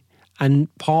mystery.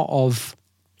 And part of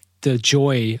the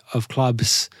joy of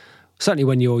clubs, certainly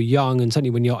when you're young and certainly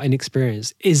when you're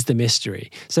inexperienced, is the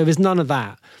mystery. So there's none of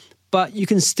that. But you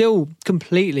can still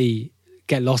completely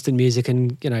get lost in music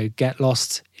and, you know, get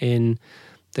lost in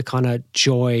the kind of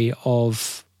joy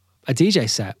of a DJ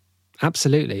set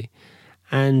Absolutely.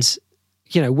 And,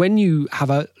 you know, when you have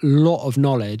a lot of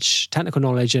knowledge, technical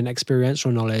knowledge and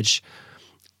experiential knowledge,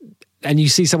 and you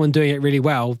see someone doing it really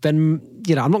well, then,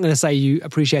 you know, I'm not going to say you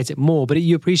appreciate it more, but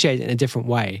you appreciate it in a different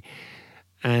way.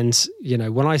 And, you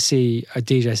know, when I see a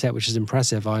DJ set which is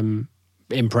impressive, I'm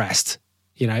impressed,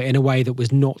 you know, in a way that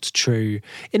was not true.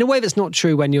 In a way that's not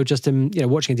true when you're just,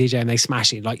 watching a DJ and they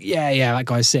smash it, like, yeah, that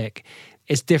guy's sick.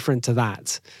 It's different to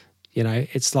that. You know,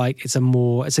 it's like,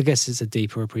 I guess it's a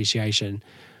deeper appreciation,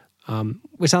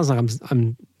 which sounds like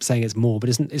I'm saying it's more, but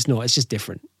it's not, it's just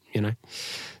different, you know?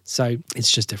 So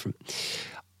it's just different.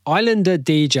 Islander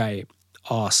DJ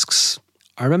asks,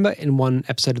 I remember in one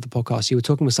episode of the podcast, you were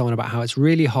talking with someone about how it's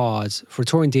really hard for a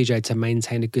touring DJ to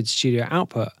maintain a good studio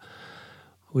output.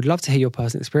 I would love to hear your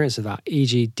personal experience of that.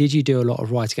 E.g., did you do a lot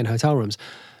of writing in hotel rooms?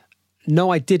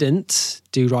 No, I didn't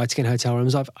do writing in hotel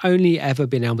rooms. I've only ever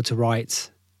been able to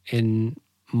write in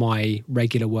my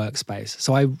regular workspace.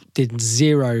 So I did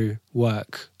zero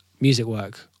music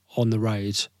work on the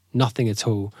road, nothing at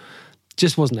all.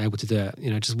 Just wasn't able to do it,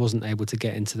 you know, just wasn't able to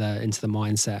get into the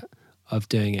mindset of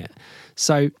doing it.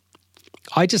 So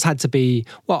I just had to be,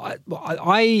 when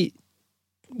I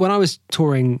was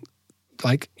touring,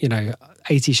 like, you know,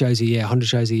 80 shows a year, 100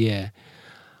 shows a year,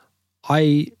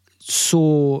 I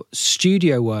saw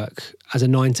studio work as a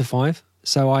 9 to 5.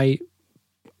 So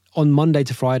on Monday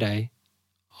to Friday,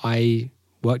 I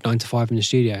worked 9 to 5 in the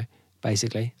studio,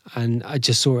 basically. And I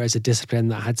just saw it as a discipline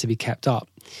that had to be kept up.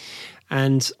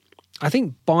 And I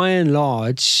think by and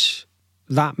large,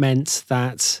 that meant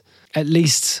that at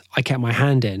least I kept my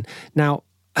hand in. Now,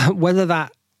 whether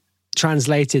that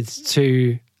translated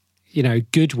to, you know,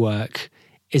 good work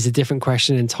is a different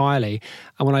question entirely.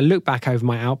 And when I look back over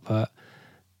my output,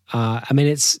 I mean,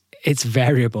 it's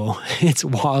variable. It's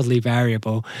wildly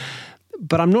variable.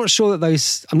 But I'm not sure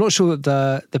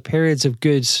that the periods of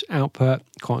good output,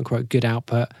 quote unquote, good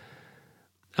output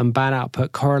and bad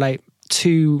output correlate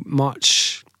too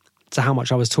much to how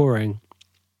much I was touring.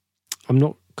 I'm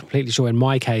not completely sure in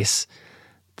my case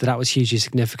that was hugely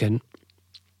significant,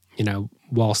 you know,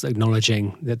 whilst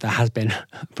acknowledging that there has been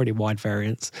a pretty wide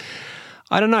variance.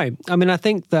 I don't know. I mean, I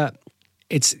think that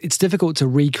it's difficult to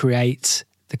recreate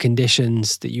the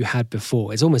conditions that you had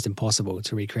before. It's almost impossible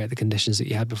to recreate the conditions that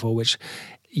you had before, which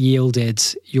yielded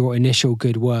your initial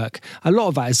good work. A lot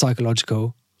of that is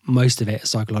psychological. Most of it is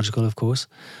psychological, of course.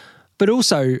 But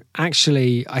also,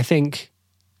 actually, I think,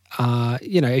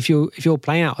 if you're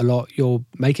playing out a lot, you're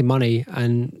making money,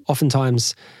 and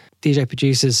oftentimes DJ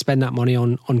producers spend that money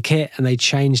on kit, and they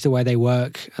change the way they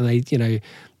work, and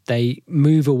they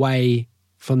move away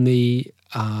from the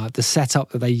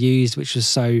setup that they used, which was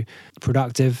so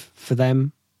productive for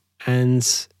them,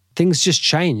 and things just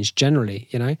change generally,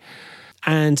 you know.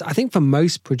 And I think for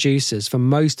most producers, for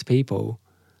most people,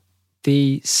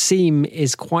 the seam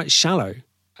is quite shallow.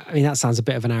 I mean, that sounds a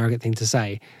bit of an arrogant thing to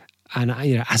say. And,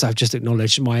 you know, as I've just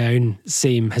acknowledged, my own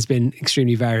seam has been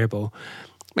extremely variable.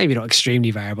 Maybe not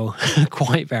extremely variable,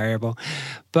 quite variable.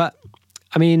 But,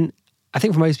 I mean, I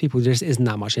think for most people, there just isn't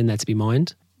that much in there to be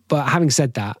mined. But having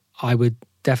said that, I would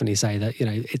definitely say that, you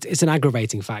know, it's an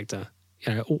aggravating factor.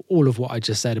 You know, all of what I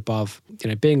just said above, you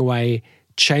know, being away,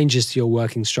 changes to your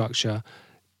working structure,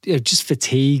 you know, just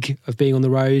fatigue of being on the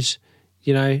road,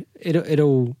 you know, it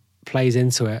all plays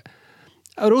into it.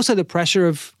 And also the pressure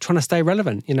of trying to stay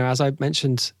relevant. You know, as I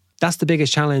mentioned, that's the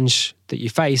biggest challenge that you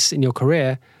face in your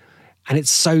career. And it's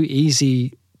so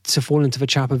easy to fall into the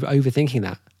trap of overthinking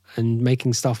that and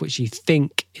making stuff which you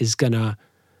think is going to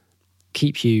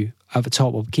keep you at the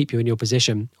top or keep you in your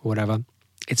position or whatever.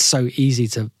 It's so easy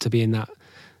to be in that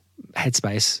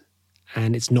headspace,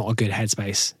 and it's not a good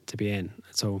headspace to be in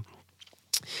at all.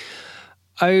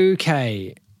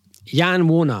 Okay. Jan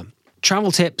Warner,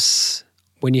 travel tips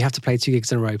when you have to play 2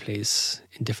 gigs in a row, please,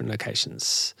 in different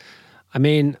locations. I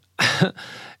mean,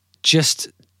 just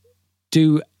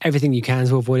do everything you can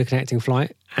to avoid a connecting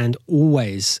flight, and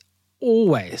always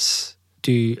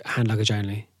do hand luggage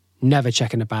only. Never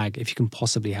check in a bag if you can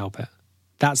possibly help it.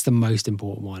 That's the most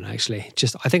important one, actually.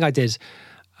 I think I did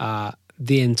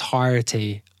the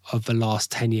entirety of the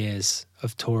last 10 years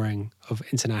of touring, of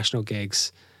international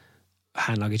gigs,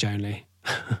 hand luggage only.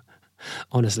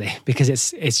 Honestly, because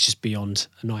it's just beyond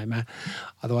a nightmare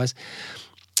otherwise.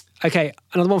 Okay,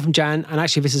 another one from Jan, and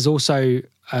actually this is also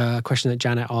a question that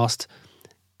Janet asked.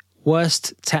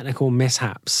 Worst technical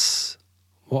mishaps.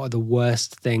 What are the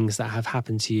worst things that have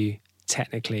happened to you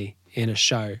technically in a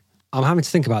show? I'm having to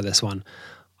think about this one.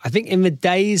 I think in the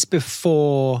days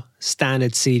before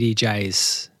standard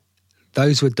CDJs,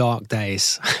 those were dark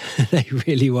days. They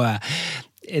really were.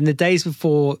 In the days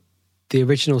before the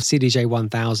original CDJ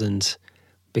 1000,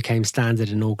 became standard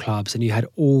in all clubs, and you had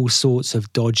all sorts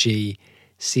of dodgy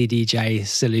CDJ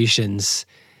solutions,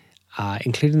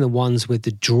 including the ones with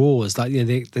the drawers, like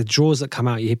the drawers that come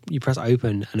out. You press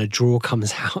open and a drawer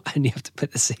comes out, and you have to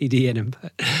put the CD in and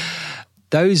put.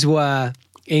 Those were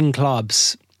in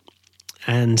clubs,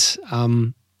 and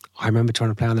I remember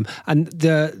trying to play on them. And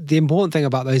the important thing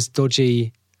about those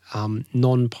dodgy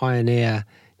non-Pioneer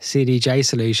CDJ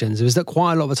solutions was that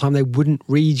quite a lot of the time they wouldn't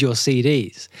read your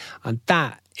CDs, and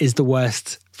that is the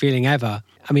worst feeling ever.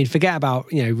 I mean, forget about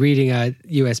reading a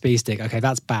USB stick. Okay,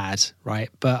 that's bad,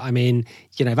 right? But I mean,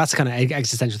 that's a kind of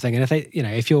existential thing. And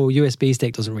if your USB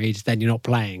stick doesn't read, then you're not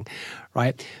playing,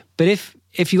 right? But if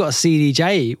you got a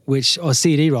CDJ, a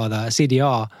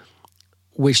CDR,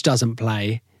 which doesn't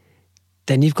play,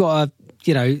 then you've got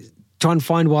to try and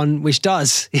find one which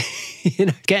does.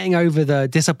 Getting over the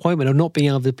disappointment of not being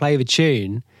able to play the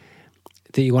tune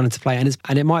that you wanted to play, and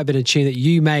it might have been a tune that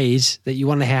you made that you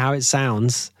want to hear how it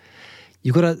sounds.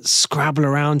 You've got to scrabble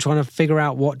around trying to figure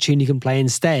out what tune you can play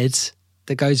instead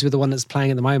that goes with the one that's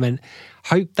playing at the moment.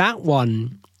 Hope that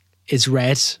one is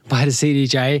read by the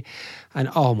CDJ, and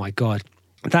oh my God,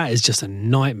 that is just a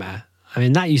nightmare. I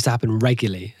mean, that used to happen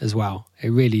regularly as well. It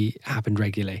really happened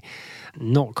regularly.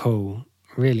 Not cool.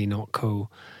 Really not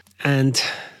cool. And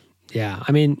yeah,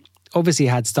 I mean, obviously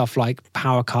had stuff like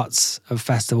power cuts of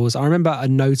festivals. I remember a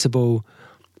notable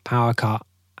power cut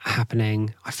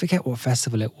happening. I forget what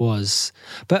festival it was.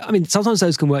 But I mean, sometimes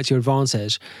those can work to your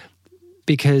advantage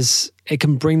because it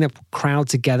can bring the crowd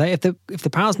together. If the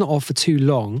power's not off for too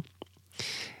long,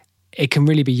 it can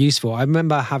really be useful. I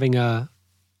remember having one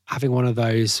of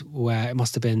those where it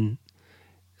must have been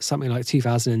something like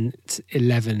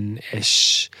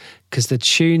 2011-ish, because the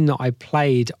tune that I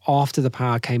played after the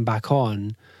power came back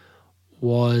on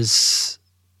was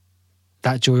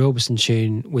that Joy Orbison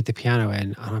tune with the piano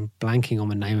in, and I'm blanking on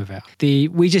the name of it.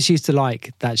 We just used to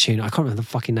like that tune. I can't remember the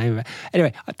fucking name of it.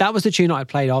 Anyway, that was the tune that I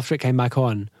played after it came back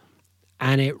on,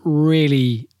 and it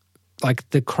really,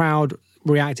 the crowd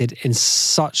reacted in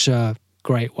such a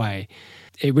great way.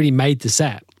 It really made the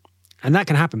set. And that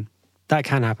can happen. That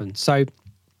can happen. So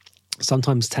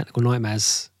sometimes technical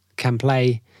nightmares can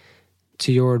play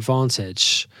to your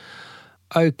advantage.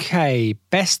 Okay,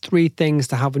 best 3 things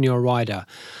to have on your rider.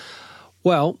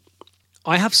 Well,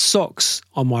 I have socks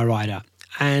on my rider,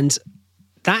 and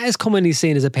that is commonly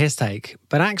seen as a piss take.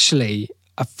 But actually,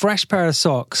 a fresh pair of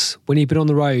socks when you've been on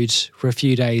the road for a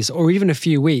few days or even a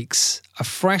few weeks, a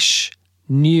fresh,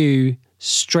 new,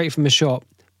 straight from the shop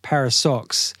pair of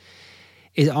socks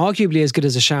is arguably as good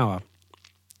as a shower.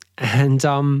 And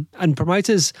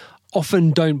promoters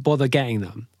often don't bother getting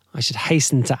them. I should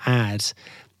hasten to add,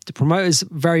 the promoters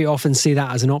very often see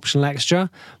that as an optional extra,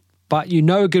 but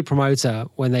a good promoter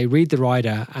when they read the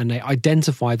rider and they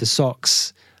identify the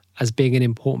socks as being an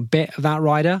important bit of that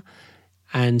rider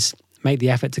and make the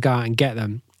effort to go out and get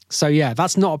them. So yeah,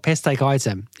 that's not a piss take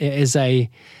item. It is a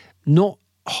not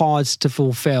hard to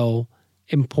fulfill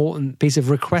important piece of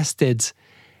requested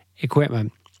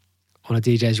equipment on a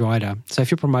DJ's rider. So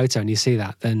if you're a promoter and you see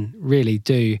that, then really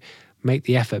do make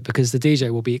the effort, because the DJ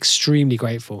will be extremely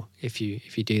grateful if you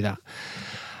do that.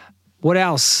 What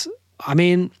else? I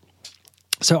mean,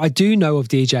 so I do know of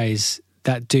DJs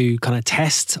that do kind of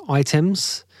test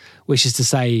items, which is to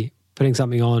say putting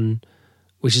something on,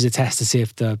 which is a test to see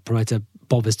if the promoter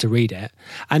bothers to read it.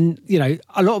 And,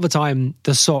 a lot of the time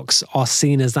the socks are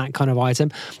seen as that kind of item,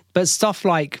 but stuff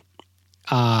like,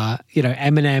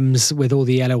 M&Ms with all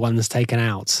the yellow ones taken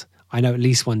out. I know at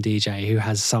least one DJ who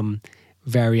has some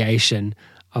variation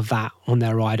of that on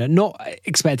their rider, not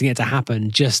expecting it to happen,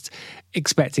 just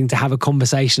expecting to have a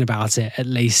conversation about it at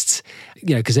least,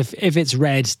 because if it's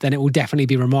red, then it will definitely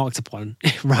be remarked upon,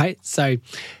 right? So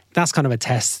that's kind of a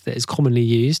test that is commonly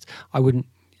used. I wouldn't,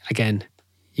 again,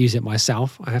 use it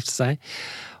myself, I have to say.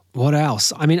 What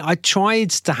else? I mean, I tried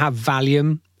to have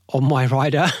Valium on my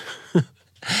rider.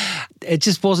 It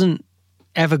just wasn't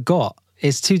ever got.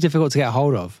 It's too difficult to get a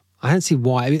hold of. I don't see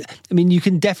why. I mean, you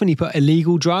can definitely put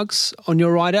illegal drugs on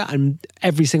your rider, and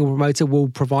every single promoter will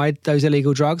provide those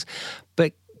illegal drugs.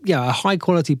 But a high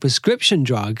quality prescription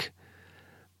drug,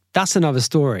 that's another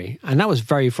story. And that was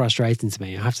very frustrating to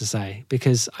me, I have to say,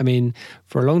 because I mean,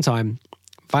 for a long time,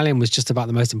 Valium was just about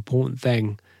the most important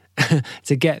thing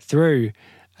to get through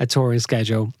a touring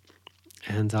schedule.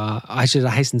 And I should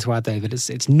hasten to add, though, that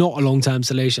it's not a long-term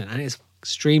solution, and it's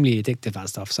extremely addictive, that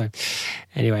stuff. So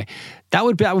anyway, that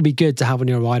would be good to have on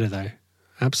your rider, though.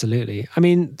 Absolutely. I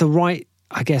mean, the right,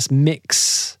 I guess,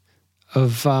 mix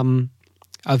of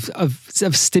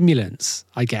stimulants,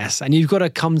 I guess, and you've got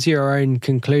to come to your own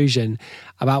conclusion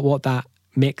about what that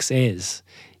mix is,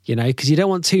 because you don't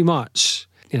want too much.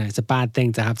 it's a bad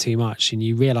thing to have too much, and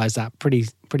you realize that pretty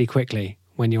quickly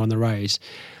when you're on the road.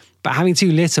 But having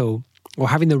too little or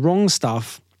having the wrong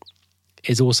stuff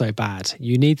is also bad.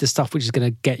 You need the stuff which is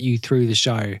going to get you through the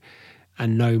show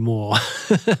and no more,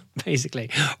 basically.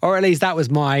 Or at least that was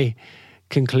my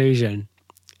conclusion.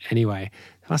 Anyway,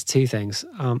 that's 2 things.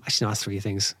 Actually, no, that's 3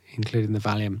 things, including the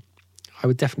Valium. I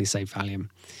would definitely say Valium.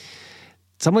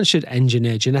 Someone should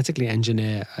genetically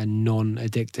engineer a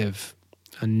non-addictive,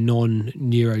 a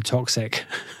non-neurotoxic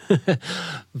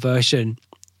version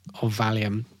of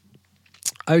Valium.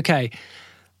 Okay,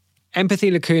 empathy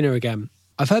lacuna again.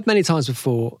 I've heard many times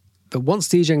before that once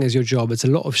DJing is your job, it's a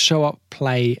lot of show up,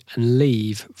 play, and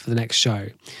leave for the next show.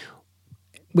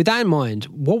 With that in mind,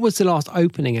 what was the last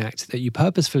opening act that you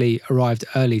purposefully arrived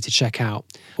early to check out,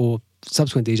 or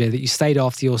subsequent DJ that you stayed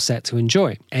after your set to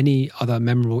enjoy? Any other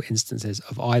memorable instances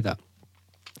of either?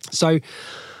 So,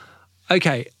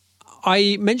 okay,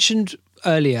 I mentioned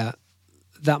earlier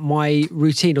that my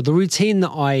routine, or the routine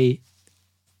that I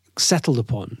settled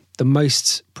upon, the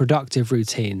most productive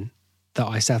routine that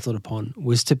I settled upon,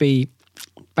 was to be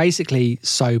basically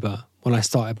sober when I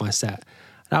started my set.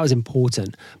 That was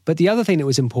important. But the other thing that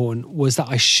was important was that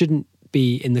I shouldn't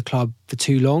be in the club for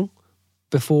too long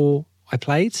before I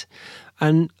played.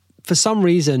 And for some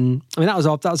reason, I mean, that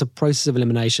was a process of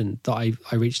elimination that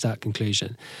I reached that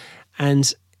conclusion.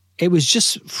 And it was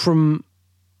just from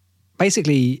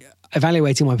basically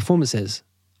evaluating my performances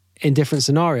in different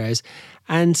scenarios.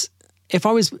 And if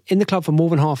I was in the club for more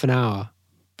than half an hour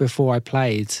before I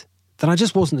played, then I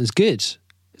just wasn't as good.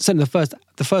 Certainly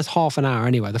the first half an hour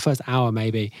anyway, the first hour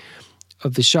maybe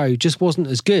of the show just wasn't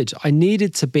as good. I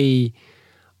needed to be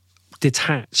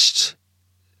detached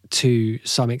to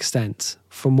some extent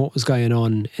from what was going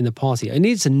on in the party. I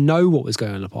needed to know what was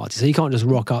going on in the party. So you can't just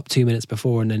rock up 2 minutes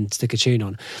before and then stick a tune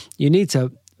on. You need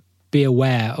to be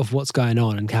aware of what's going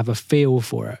on and have a feel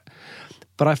for it.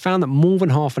 But I found that more than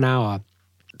half an hour,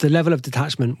 the level of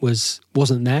detachment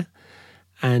wasn't there.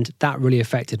 And that really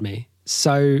affected me.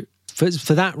 So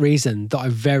for that reason, that I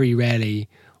very rarely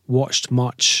watched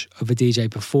much of a DJ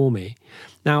before me.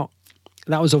 Now,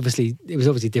 it was obviously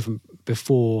different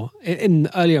before.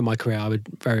 Earlier in my career, I would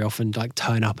very often like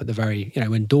turn up at the very,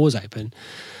 when doors open.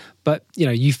 But,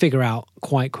 you figure out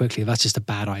quite quickly that's just a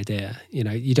bad idea.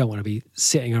 You don't want to be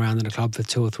sitting around in a club for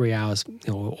 2 or 3 hours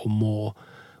or more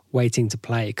waiting to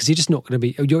play, because you're just not going to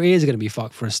be, your ears are going to be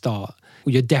fucked for a start.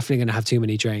 You're definitely going to have too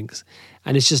many drinks.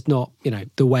 And it's just not,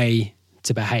 the way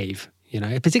to behave,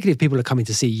 particularly if people are coming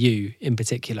to see you in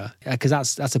particular, because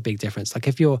that's a big difference. Like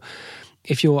if you're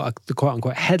the quote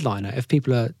unquote headliner, if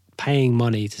people are paying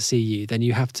money to see you, then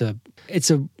you have to, it's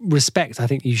a respect I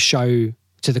think you show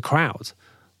to the crowd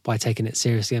by taking it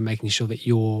seriously and making sure that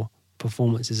your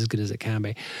performance is as good as it can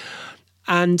be.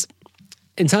 And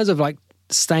in terms of like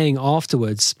staying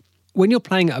afterwards, when you're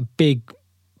playing at a big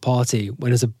party,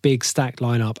 when there's a big stacked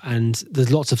lineup and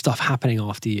there's lots of stuff happening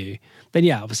after you, then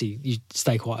yeah, obviously you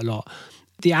stay quite a lot.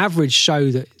 The average show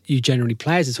that you generally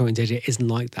play as a touring DJ isn't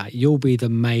like that. You'll be the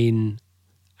main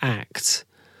act,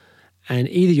 and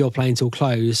either you're playing till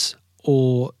close,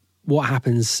 or what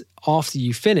happens after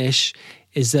you finish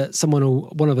is that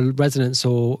one of the residents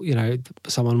or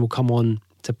someone will come on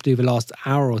to do the last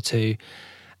hour or two,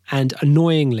 and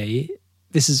annoyingly,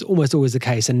 this is almost always the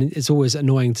case, and it's always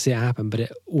annoying to see it happen, but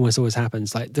it almost always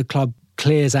happens. Like the club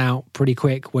clears out pretty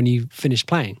quick when you finish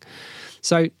playing.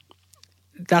 So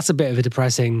that's a bit of a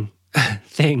depressing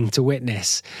thing to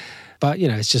witness. But,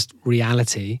 it's just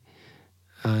reality.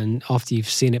 And after you've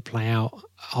seen it play out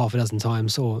half a dozen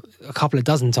times or a couple of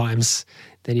dozen times,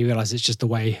 then you realise it's just the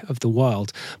way of the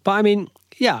world. But I mean,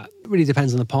 yeah, it really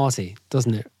depends on the party,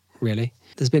 doesn't it, really?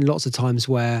 There's been lots of times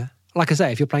where, like I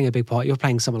say, if you're playing a big party, you're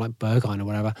playing someone like Berghain or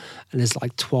whatever, and there's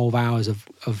like 12 hours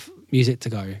of music to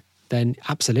go, then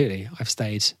absolutely, I've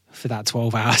stayed for that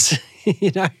 12 hours,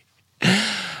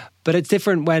 But it's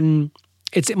different when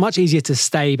it's much easier to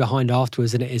stay behind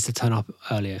afterwards than it is to turn up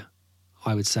earlier,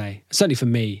 I would say. Certainly for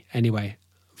me, anyway,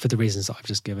 for the reasons that I've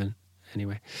just given,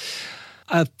 anyway.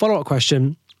 A follow-up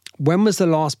question. When was the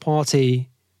last party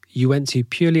you went to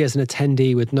purely as an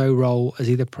attendee with no role as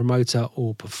either promoter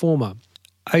or performer?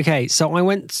 Okay, so I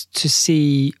went to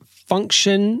see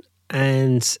Function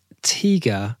and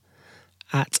Tiga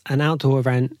at an outdoor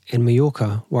event in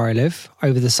Mallorca, where I live,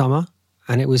 over the summer,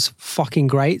 and it was fucking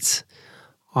great.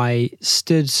 I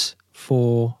stood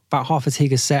for about half a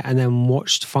Tiga set and then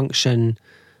watched Function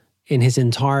in his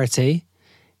entirety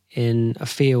in a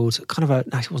field, no,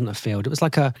 it wasn't a field, it was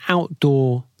like an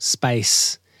outdoor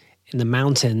space in the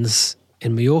mountains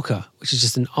in Mallorca, which is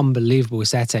just an unbelievable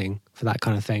setting for that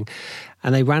kind of thing.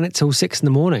 And they ran it till 6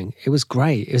 a.m. It was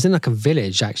great. It was in like a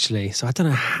village, actually. So I don't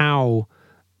know how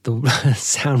the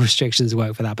sound restrictions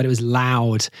work for that, but it was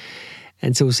loud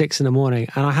until 6 a.m. And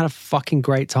I had a fucking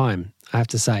great time, I have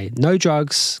to say. No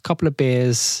drugs, a couple of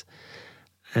beers,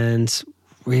 and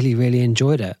really, really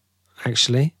enjoyed it,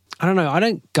 actually. I don't know. I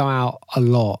don't go out a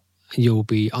lot. You'll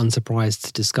be unsurprised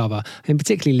to discover. I mean,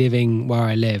 particularly living where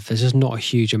I live, there's just not a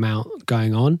huge amount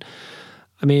going on.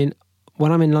 I mean,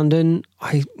 when I'm in London,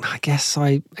 I guess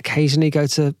I occasionally go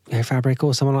to Fabric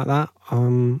or something like that. I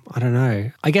don't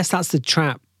know. I guess that's the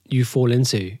trap you fall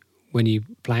into when you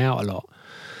play out a lot.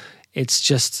 It's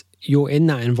just you're in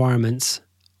that environment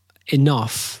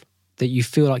enough that you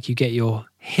feel like you get your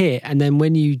hit. And then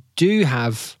when you do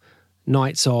have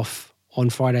nights off on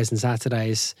Fridays and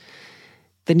Saturdays,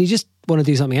 then you just want to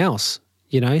do something else,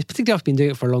 particularly I've been doing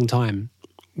it for a long time.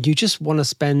 You just want to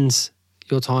spend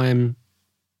your time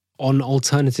on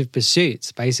alternative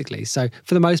pursuits, basically. So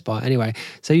for the most part, anyway.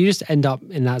 So you just end up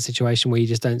in that situation where you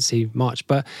just don't see much.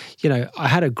 But, I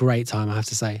had a great time, I have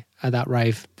to say, at that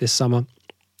rave this summer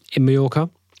in Mallorca.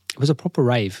 It was a proper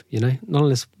rave, none of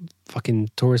this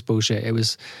fucking tourist bullshit. It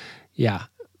was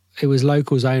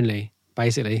locals only,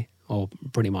 basically. Or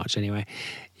pretty much anyway.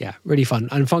 Yeah, really fun.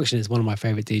 And Function is one of my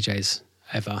favourite DJs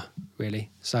ever, really.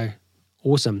 So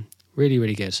awesome. Really,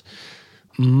 really good.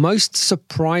 Most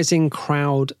surprising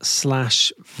crowd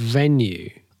 / venue.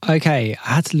 Okay, I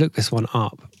had to look this one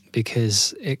up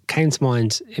because it came to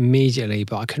mind immediately,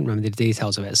 but I couldn't remember the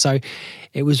details of it. So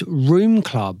it was Room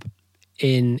Club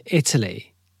in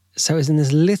Italy. So it was in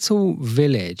this little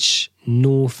village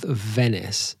north of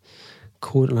Venice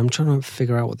called, and I'm trying to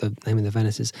figure out what the name of the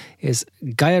Venice is. It's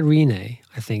Gaiarine,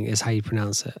 I think is how you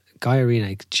pronounce it.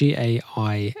 Gaiarine,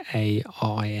 Gaiarine,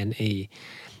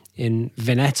 in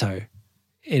Veneto,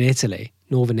 in Italy,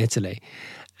 northern Italy.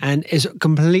 And it's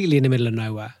completely in the middle of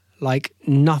nowhere, like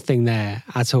nothing there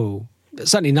at all.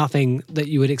 Certainly nothing that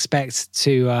you would expect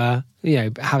to,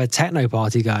 have a techno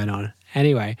party going on.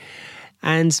 Anyway,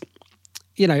 and,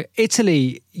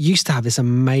 Italy used to have this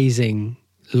amazing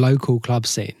local club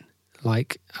scene,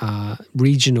 like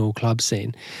regional club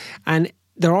scene. And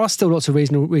there are still lots of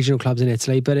regional clubs in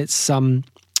Italy, but it's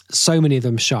so many of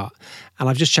them shut. And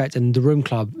I've just checked and the Room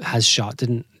Club has shut,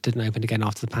 didn't open again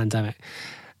after the pandemic.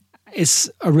 It's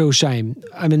a real shame.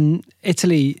 I mean,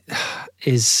 Italy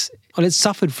it's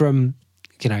suffered from,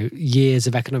 years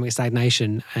of economic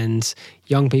stagnation and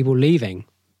young people leaving,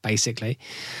 basically.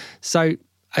 So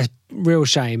a real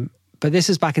shame. But this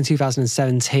is back in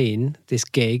 2017, this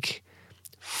gig,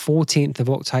 14th of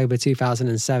October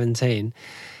 2017.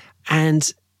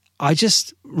 And I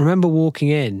just remember walking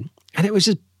in and it was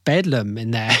just bedlam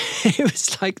in there. It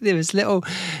was like this little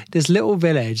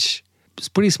village. It's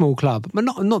a pretty small club, but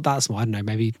not that small. I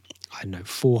don't know,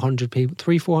 400 people,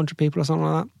 300-400 people or something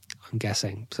like that. I'm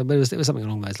guessing. So it was something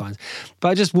along those lines. But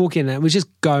I just walk in and it was just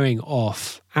going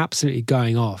off, absolutely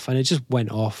going off. And it just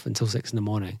went off until 6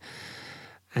 a.m.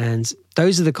 And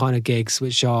those are the kind of gigs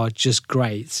which are just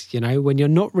great, when you're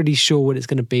not really sure what it's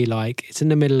going to be like. It's in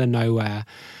the middle of nowhere.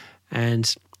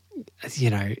 And,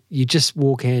 you just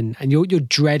walk in and you're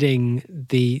dreading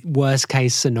the worst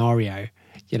case scenario,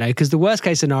 because the worst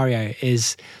case scenario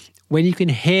is when you can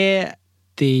hear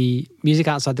the music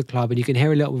outside the club and you can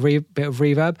hear a little bit of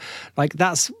reverb. Like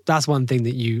that's one thing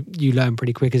that you learn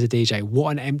pretty quick as a DJ,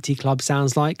 what an empty club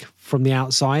sounds like from the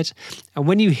outside. And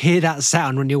when you hear that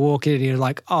sound when you're walking in, you're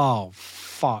like, oh,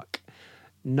 fuck,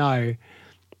 no.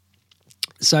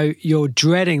 So you're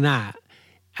dreading that.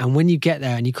 And when you get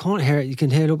there and you can't hear it, you can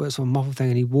hear a little bit of some muffled thing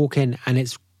and you walk in and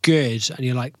it's good. And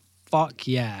you're like, fuck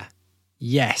yeah.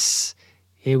 Yes.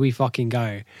 Here we fucking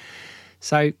go.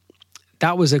 So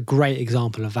that was a great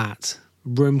example of that.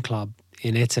 Room Club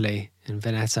in Italy, in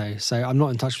Veneto. So I'm not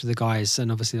in touch with the guys.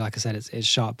 And obviously, like I said, it's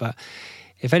shut. But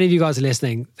if any of you guys are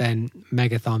listening, then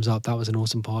mega thumbs up. That was an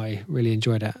awesome party. Really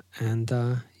enjoyed it. And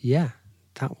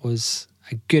that was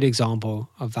a good example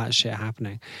of that shit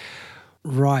happening.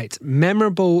 Right.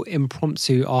 Memorable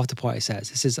impromptu after party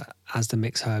sets. This is As the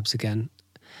Mix Herbs again.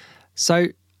 So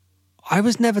I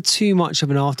was never too much of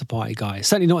an after party guy.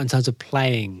 Certainly not in terms of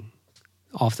playing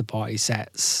after party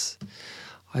sets.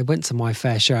 I went to my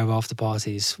fair share of after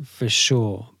parties for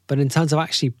sure. But in terms of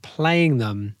actually playing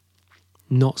them,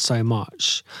 not so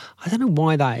much. I don't know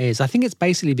why that is. I think it's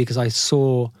basically because I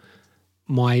saw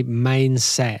my main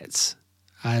set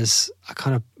as a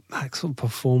kind of sort of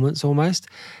performance almost.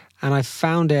 And I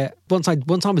found it, once I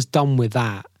was done with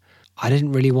that, I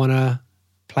didn't really want to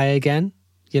play again,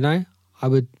 I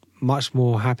would much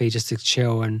more happy just to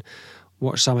chill and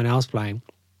watch someone else playing.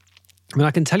 I mean,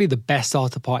 I can tell you the best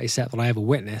after party set that I ever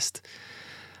witnessed,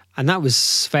 and that was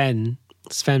Sven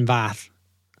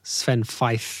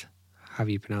Feith, however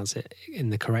you pronounce it in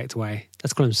the correct way.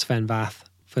 Let's call him Sven Vath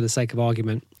for the sake of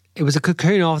argument. It was a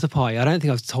Cocoon after party. I don't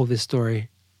think I've told this story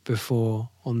before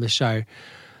on the show.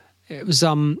 It was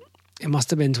it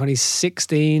must have been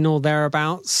 2016 or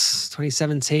thereabouts,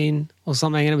 2017 or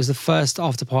something, and it was the first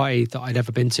after party that I'd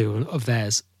ever been to of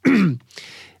theirs.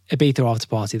 Ibiza after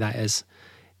party, that is,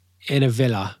 in a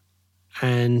villa.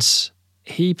 And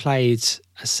he played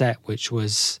a set which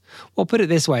was, well, put it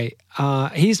this way,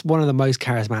 he's one of the most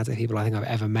charismatic people I think I've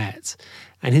ever met.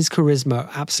 And his charisma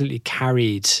absolutely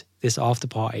carried this after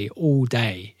party all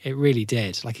day. It really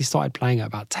did. Like, he started playing at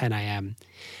about 10 a.m.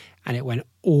 and it went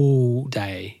all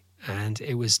day. And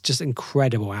it was just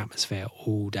incredible atmosphere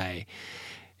all day.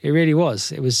 It really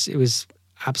was. It was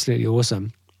absolutely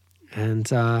awesome.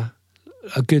 And a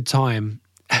good time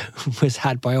was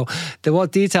had by all. There were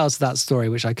details to that story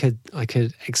which I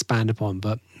could expand upon,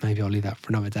 but maybe I'll leave that for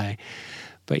another day.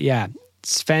 But yeah,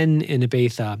 Sven in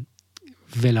Ibiza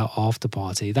villa after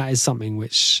party. That is something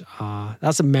which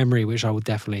that's a memory which I will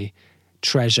definitely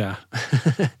treasure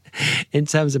in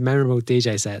terms of memorable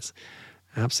DJ sets.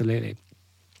 Absolutely.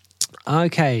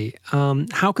 Okay,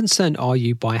 how concerned are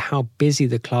you by how busy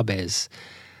the club is,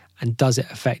 and does it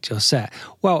affect your set?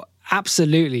 Well,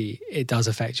 absolutely, it does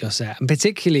affect your set, and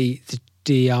particularly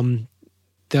the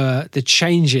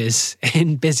changes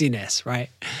in busyness. Right,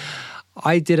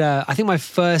 I think my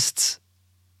first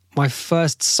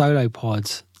solo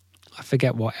pod, I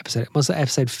forget what episode, it must have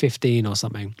episode 15 or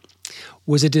something,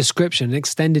 was an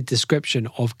extended description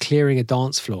of clearing a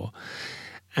dance floor.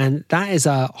 And that is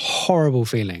a horrible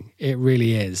feeling. It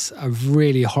really is a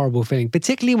really horrible feeling,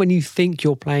 particularly when you think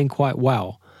you're playing quite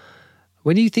well.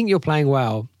 When you think you're playing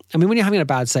well, I mean, when you're having a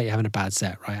bad set, you're having a bad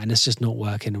set, right? And it's just not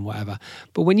working and whatever.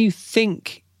 But when you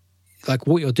think like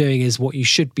what you're doing is what you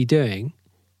should be doing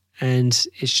and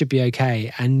it should be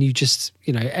okay, and you just,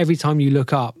 every time you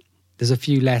look up, there's a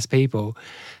few less people,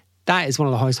 that is one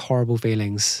of the most horrible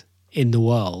feelings in the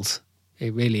world.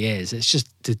 It really is. It's just,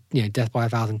 death by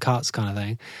 1,000 cuts kind of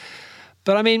thing.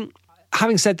 But I mean,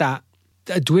 having said that,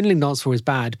 a dwindling dance floor is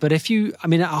bad. But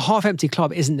a half-empty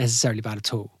club isn't necessarily bad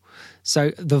at all.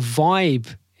 So the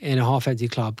vibe in a half-empty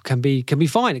club can be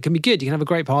fine. It can be good. You can have a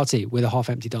great party with a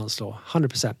half-empty dance floor,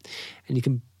 100%. And you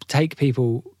can take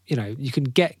people, you can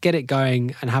get it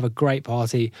going and have a great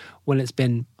party when it's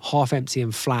been half-empty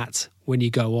and flat when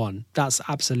you go on. That's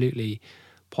absolutely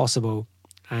possible.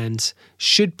 And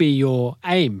should be your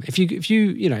aim. If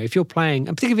you're playing,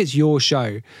 and particularly if it's your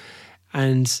show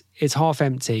and it's half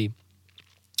empty,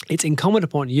 it's incumbent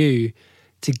upon you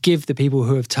to give the people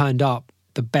who have turned up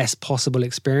the best possible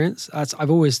experience. I've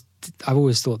always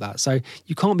thought that. So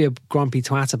you can't be a grumpy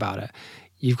twat about it.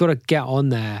 You've got to get on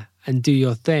there and do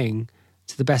your thing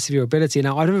to the best of your ability.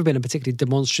 Now, I've never been a particularly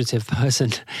demonstrative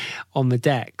person on the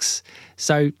decks,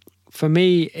 so for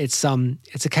me, it's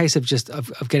a case of just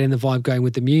of getting the vibe going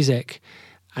with the music.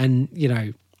 And,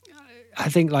 I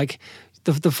think like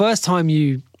the first time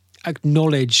you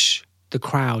acknowledge the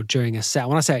crowd during a set,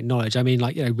 when I say acknowledge, I mean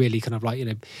like, really kind of like,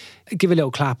 give a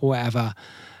little clap or whatever,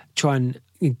 try and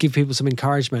give people some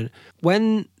encouragement.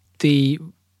 When the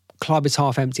club is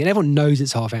half empty and everyone knows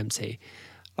it's half empty,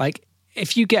 like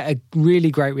if you get a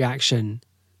really great reaction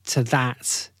to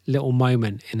that little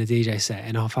moment in a DJ set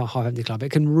in a half-empty club, it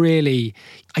can really,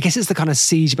 I guess it's the kind of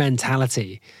siege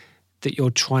mentality that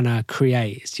you're trying to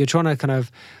create. You're trying to kind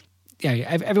of,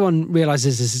 everyone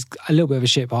realizes this is a little bit of a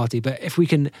shit party, but if we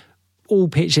can all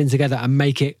pitch in together and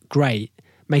make it great,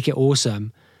 make it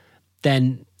awesome,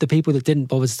 then the people that didn't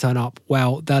bother to turn up,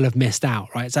 well, they'll have missed out,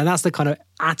 right? So that's the kind of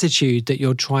attitude that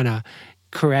you're trying to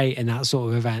create in that sort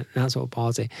of event, that sort of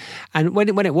party. And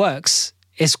when it works,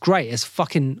 it's great. It's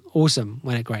fucking awesome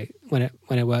when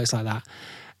it works like that.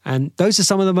 And those are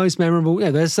some of the most memorable.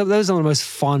 Those are some of the most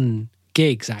fun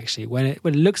gigs actually. When it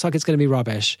looks like it's going to be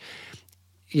rubbish,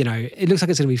 it looks like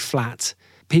it's going to be flat.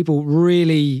 People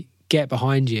really get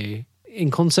behind you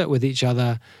in concert with each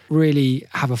other. Really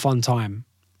have a fun time.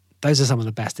 Those are some of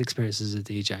the best experiences as a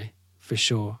DJ for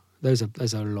sure. Those are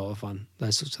a lot of fun.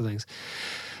 Those sorts of things.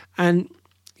 And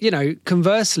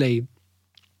conversely,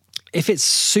 if it's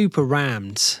super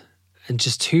rammed and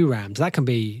just too rammed, that can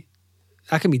be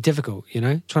difficult,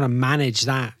 trying to manage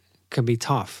that can be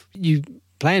tough. You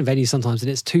play in venues sometimes and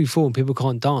it's too full and people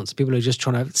can't dance. People are just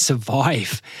trying to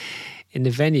survive in the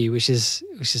venue, which is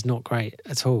not great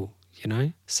at all,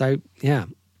 So yeah.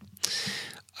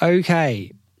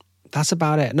 Okay. That's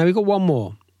about it. No, we've got one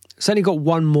more. Certainly got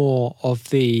one more of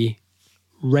the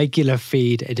regular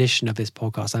feed edition of this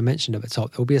podcast, I mentioned at the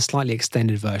top, there will be a slightly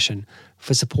extended version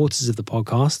for supporters of the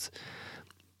podcast.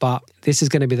 But this is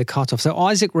going to be the cutoff. So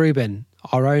Isaac Rubin,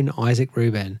 our own Isaac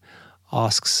Rubin,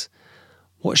 asks,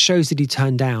 what shows did you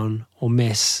turn down or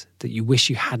miss that you wish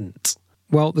you hadn't?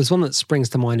 Well, there's one that springs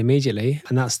to mind immediately,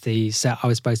 and that's the set I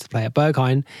was supposed to play at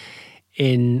Berghain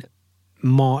in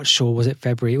March, or was it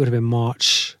February? It would have been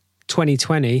March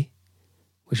 2020,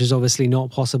 which is obviously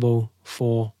not possible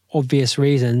for obvious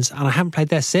reasons, and I haven't played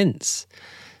there since.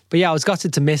 But yeah, I was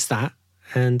gutted to miss that,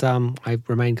 and I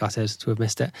remain gutted to have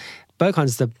missed it.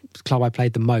 Berghain's the club I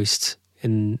played the most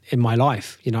in my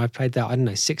life. You know, I've played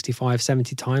there, 65,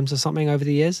 70 times or something over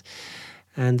the years.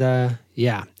 And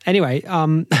yeah, anyway,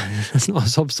 that's not a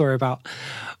sob story about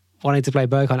wanting to play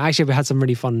Berghain. Actually, we had some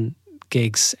really fun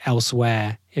gigs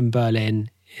elsewhere in Berlin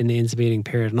in the intervening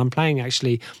period. And I'm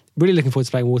actually really looking forward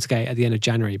to playing Watergate at the end of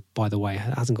January, by the way.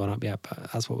 It hasn't gone up yet,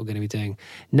 but that's what we're going to be doing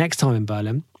next time in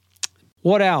Berlin.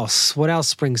 What else? What else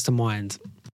springs to mind?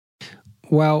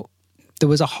 Well, there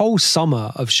was a whole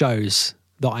summer of shows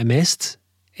that I missed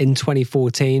in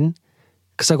 2014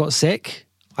 because I got sick.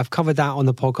 I've covered that on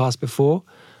the podcast before.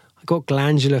 I got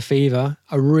glandular fever,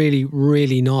 a really,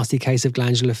 really nasty case of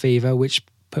glandular fever, which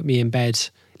put me in bed,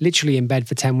 literally in bed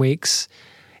for 10 weeks,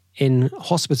 in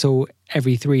hospital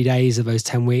every 3 days of those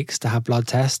 10 weeks to have blood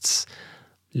tests,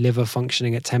 liver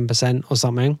functioning at 10% or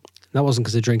something. That wasn't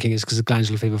because of drinking, it's because of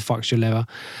glandular fever fucks your liver.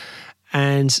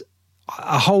 And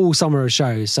a whole summer of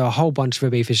shows, so a whole bunch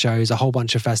of Ibiza shows, a whole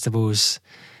bunch of festivals.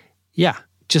 Yeah,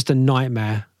 just a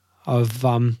nightmare of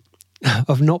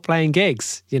not playing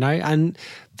gigs, you know, and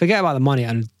forget about the money.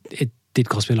 And it did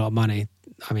cost me a lot of money.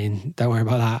 I mean, don't worry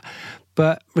about that.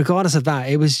 But regardless of that,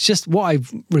 it was just what I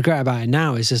regret about it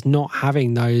now is just not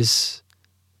having those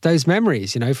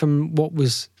memories, you know, from what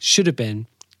should have been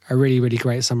a really, really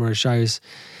great summer of shows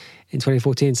in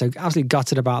 2014. So absolutely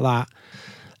gutted about that.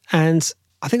 And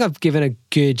I think I've given a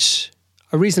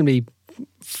reasonably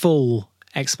full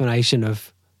explanation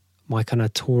of my kind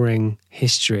of touring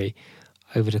history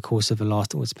over the course of the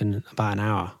last, it's been about an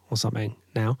hour or something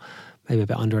now, maybe a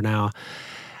bit under an hour.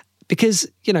 Because,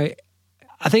 you know,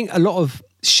 I think a lot of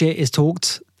shit is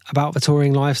talked about the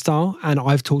touring lifestyle, and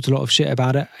I've talked a lot of shit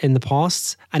about it in the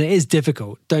past, and it is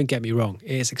difficult. Don't get me wrong.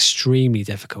 It is extremely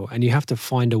difficult, and you have to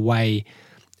find a way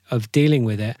of dealing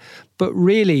with it. But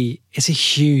really, it's a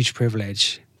huge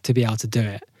privilege to be able to do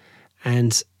it.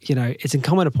 And, you know, it's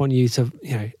incumbent upon you to,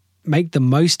 you know, make the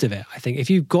most of it. I think if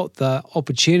you've got the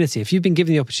opportunity, if you've been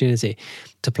given the opportunity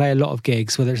to play a lot of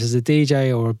gigs, whether it's as a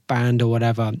DJ or a band or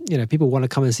whatever, you know, people want to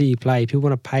come and see you play, people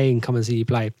want to pay and come and see you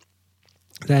play,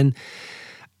 then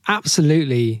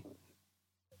absolutely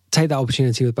take that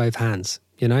opportunity with both hands.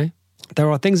 You know,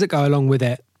 there are things that go along with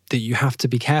it that you have to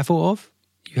be careful of,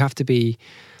 you have to be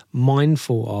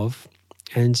mindful of,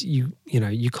 and you know,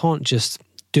 you can't just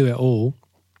do it all.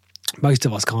 Most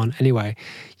of us can't anyway.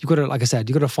 You've got to, like I said,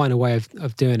 you've got to find a way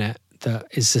of doing it that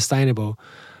is sustainable.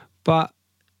 But,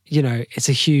 you know, it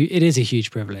is a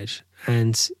huge privilege,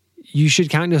 and you should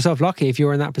count yourself lucky if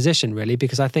you're in that position, really,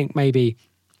 because I think maybe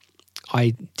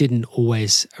I didn't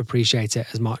always appreciate it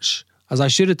as much as I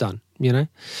should have done, you know,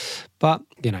 but,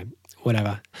 you know,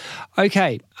 whatever.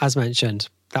 Okay. As mentioned,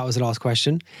 that was the last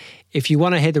question. If you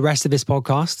want to hear the rest of this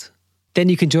podcast, then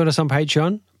you can join us on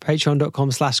Patreon,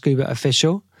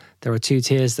 patreon.com/ScubaOfficial. There are 2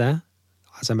 tiers there.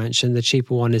 As I mentioned, the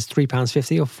cheaper one is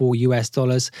 £3.50 or $4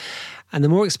 US. And the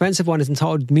more expensive one is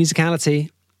entitled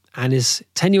Musicality and is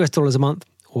 $10 US a month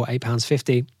or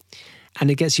 £8.50.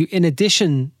 And it gets you, in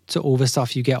addition to all the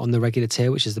stuff you get on the regular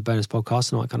tier, which is the bonus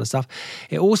podcast and all that kind of stuff,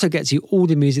 it also gets you all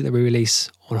the music that we release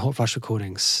on Hot Flush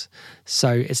Recordings.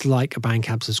 So it's like a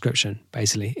Bandcamp subscription,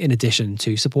 basically, in addition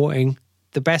to supporting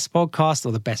the best podcast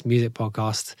or the best music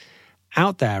podcast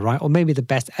out there, right? Or maybe the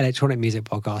best electronic music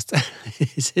podcast.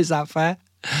 Is that fair?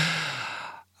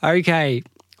 Okay.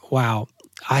 Wow.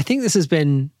 I think this has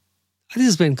been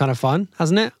kind of fun,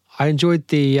 hasn't it? I enjoyed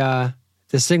the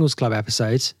Singles Club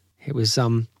episode. It was,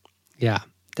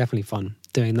 definitely fun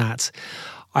doing that.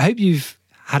 I hope you've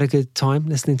had a good time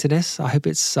listening to this. I hope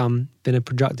it's been a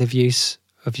productive use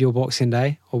of your Boxing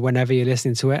Day, or whenever you're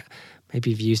listening to it. Maybe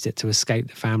you've used it to escape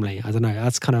the family. I don't know.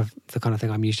 That's kind of the kind of thing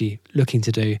I'm usually looking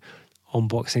to do on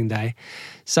Boxing Day.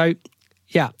 So,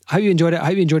 yeah, I hope you enjoyed it. I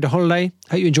hope you enjoyed the holiday.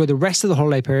 I hope you enjoyed the rest of the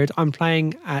holiday period. I'm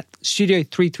playing at Studio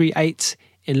 338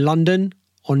 in London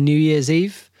on New Year's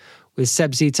Eve with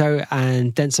Seb Zito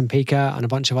and Denson Pika and a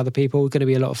bunch of other people. It's going to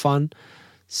be a lot of fun.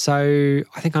 So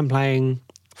I think I'm playing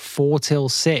 4 till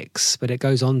 6, but it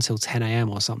goes on till 10 a.m.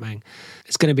 or something.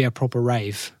 It's going to be a proper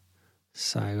rave.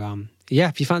 So,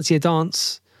 if you fancy a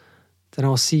dance, then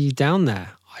I'll see you down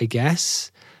there. I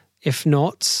guess. If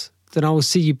not, then I will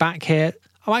see you back here.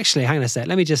 Oh, actually, hang on a sec.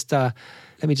 Let me just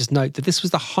note that this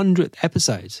was the 100th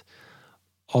episode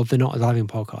of the Not a Diving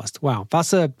podcast. Wow,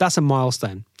 that's a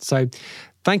milestone. So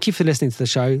thank you for listening to the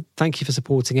show. Thank you for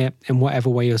supporting it in whatever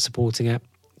way you're supporting it.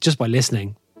 Just by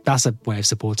listening, that's a way of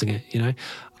supporting it, you know.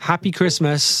 Happy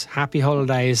Christmas, happy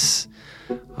holidays.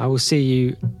 I will see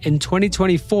you in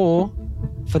 2024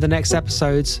 for the next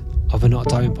episode of a Not a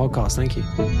Diving podcast. Thank you.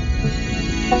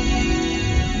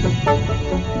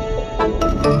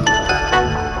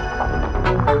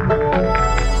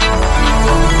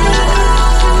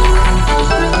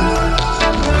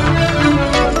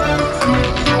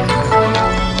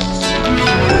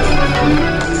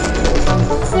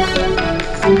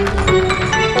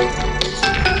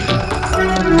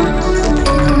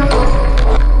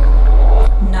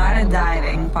 Not a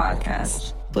Diving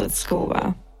Podcast with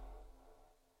Scuba.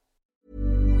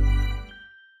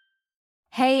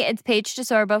 Hey, it's Paige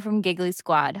DeSorbo from Giggly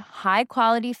Squad. High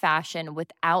quality fashion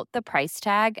without the price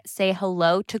tag. Say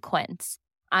hello to Quince.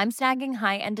 I'm snagging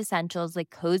high-end essentials like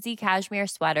cozy cashmere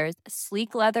sweaters,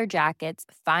 sleek leather jackets,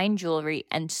 fine jewelry,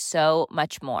 and so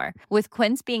much more. With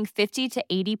Quince being 50 to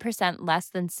 80% less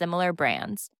than similar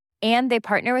brands. And they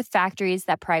partner with factories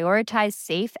that prioritize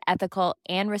safe, ethical,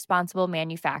 and responsible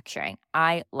manufacturing.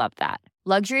 I love that.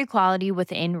 Luxury quality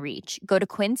within reach. Go to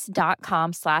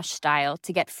quince.com/style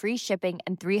to get free shipping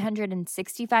and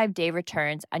 365-day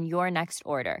returns on your next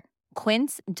order.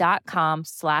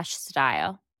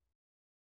 Quince.com/style.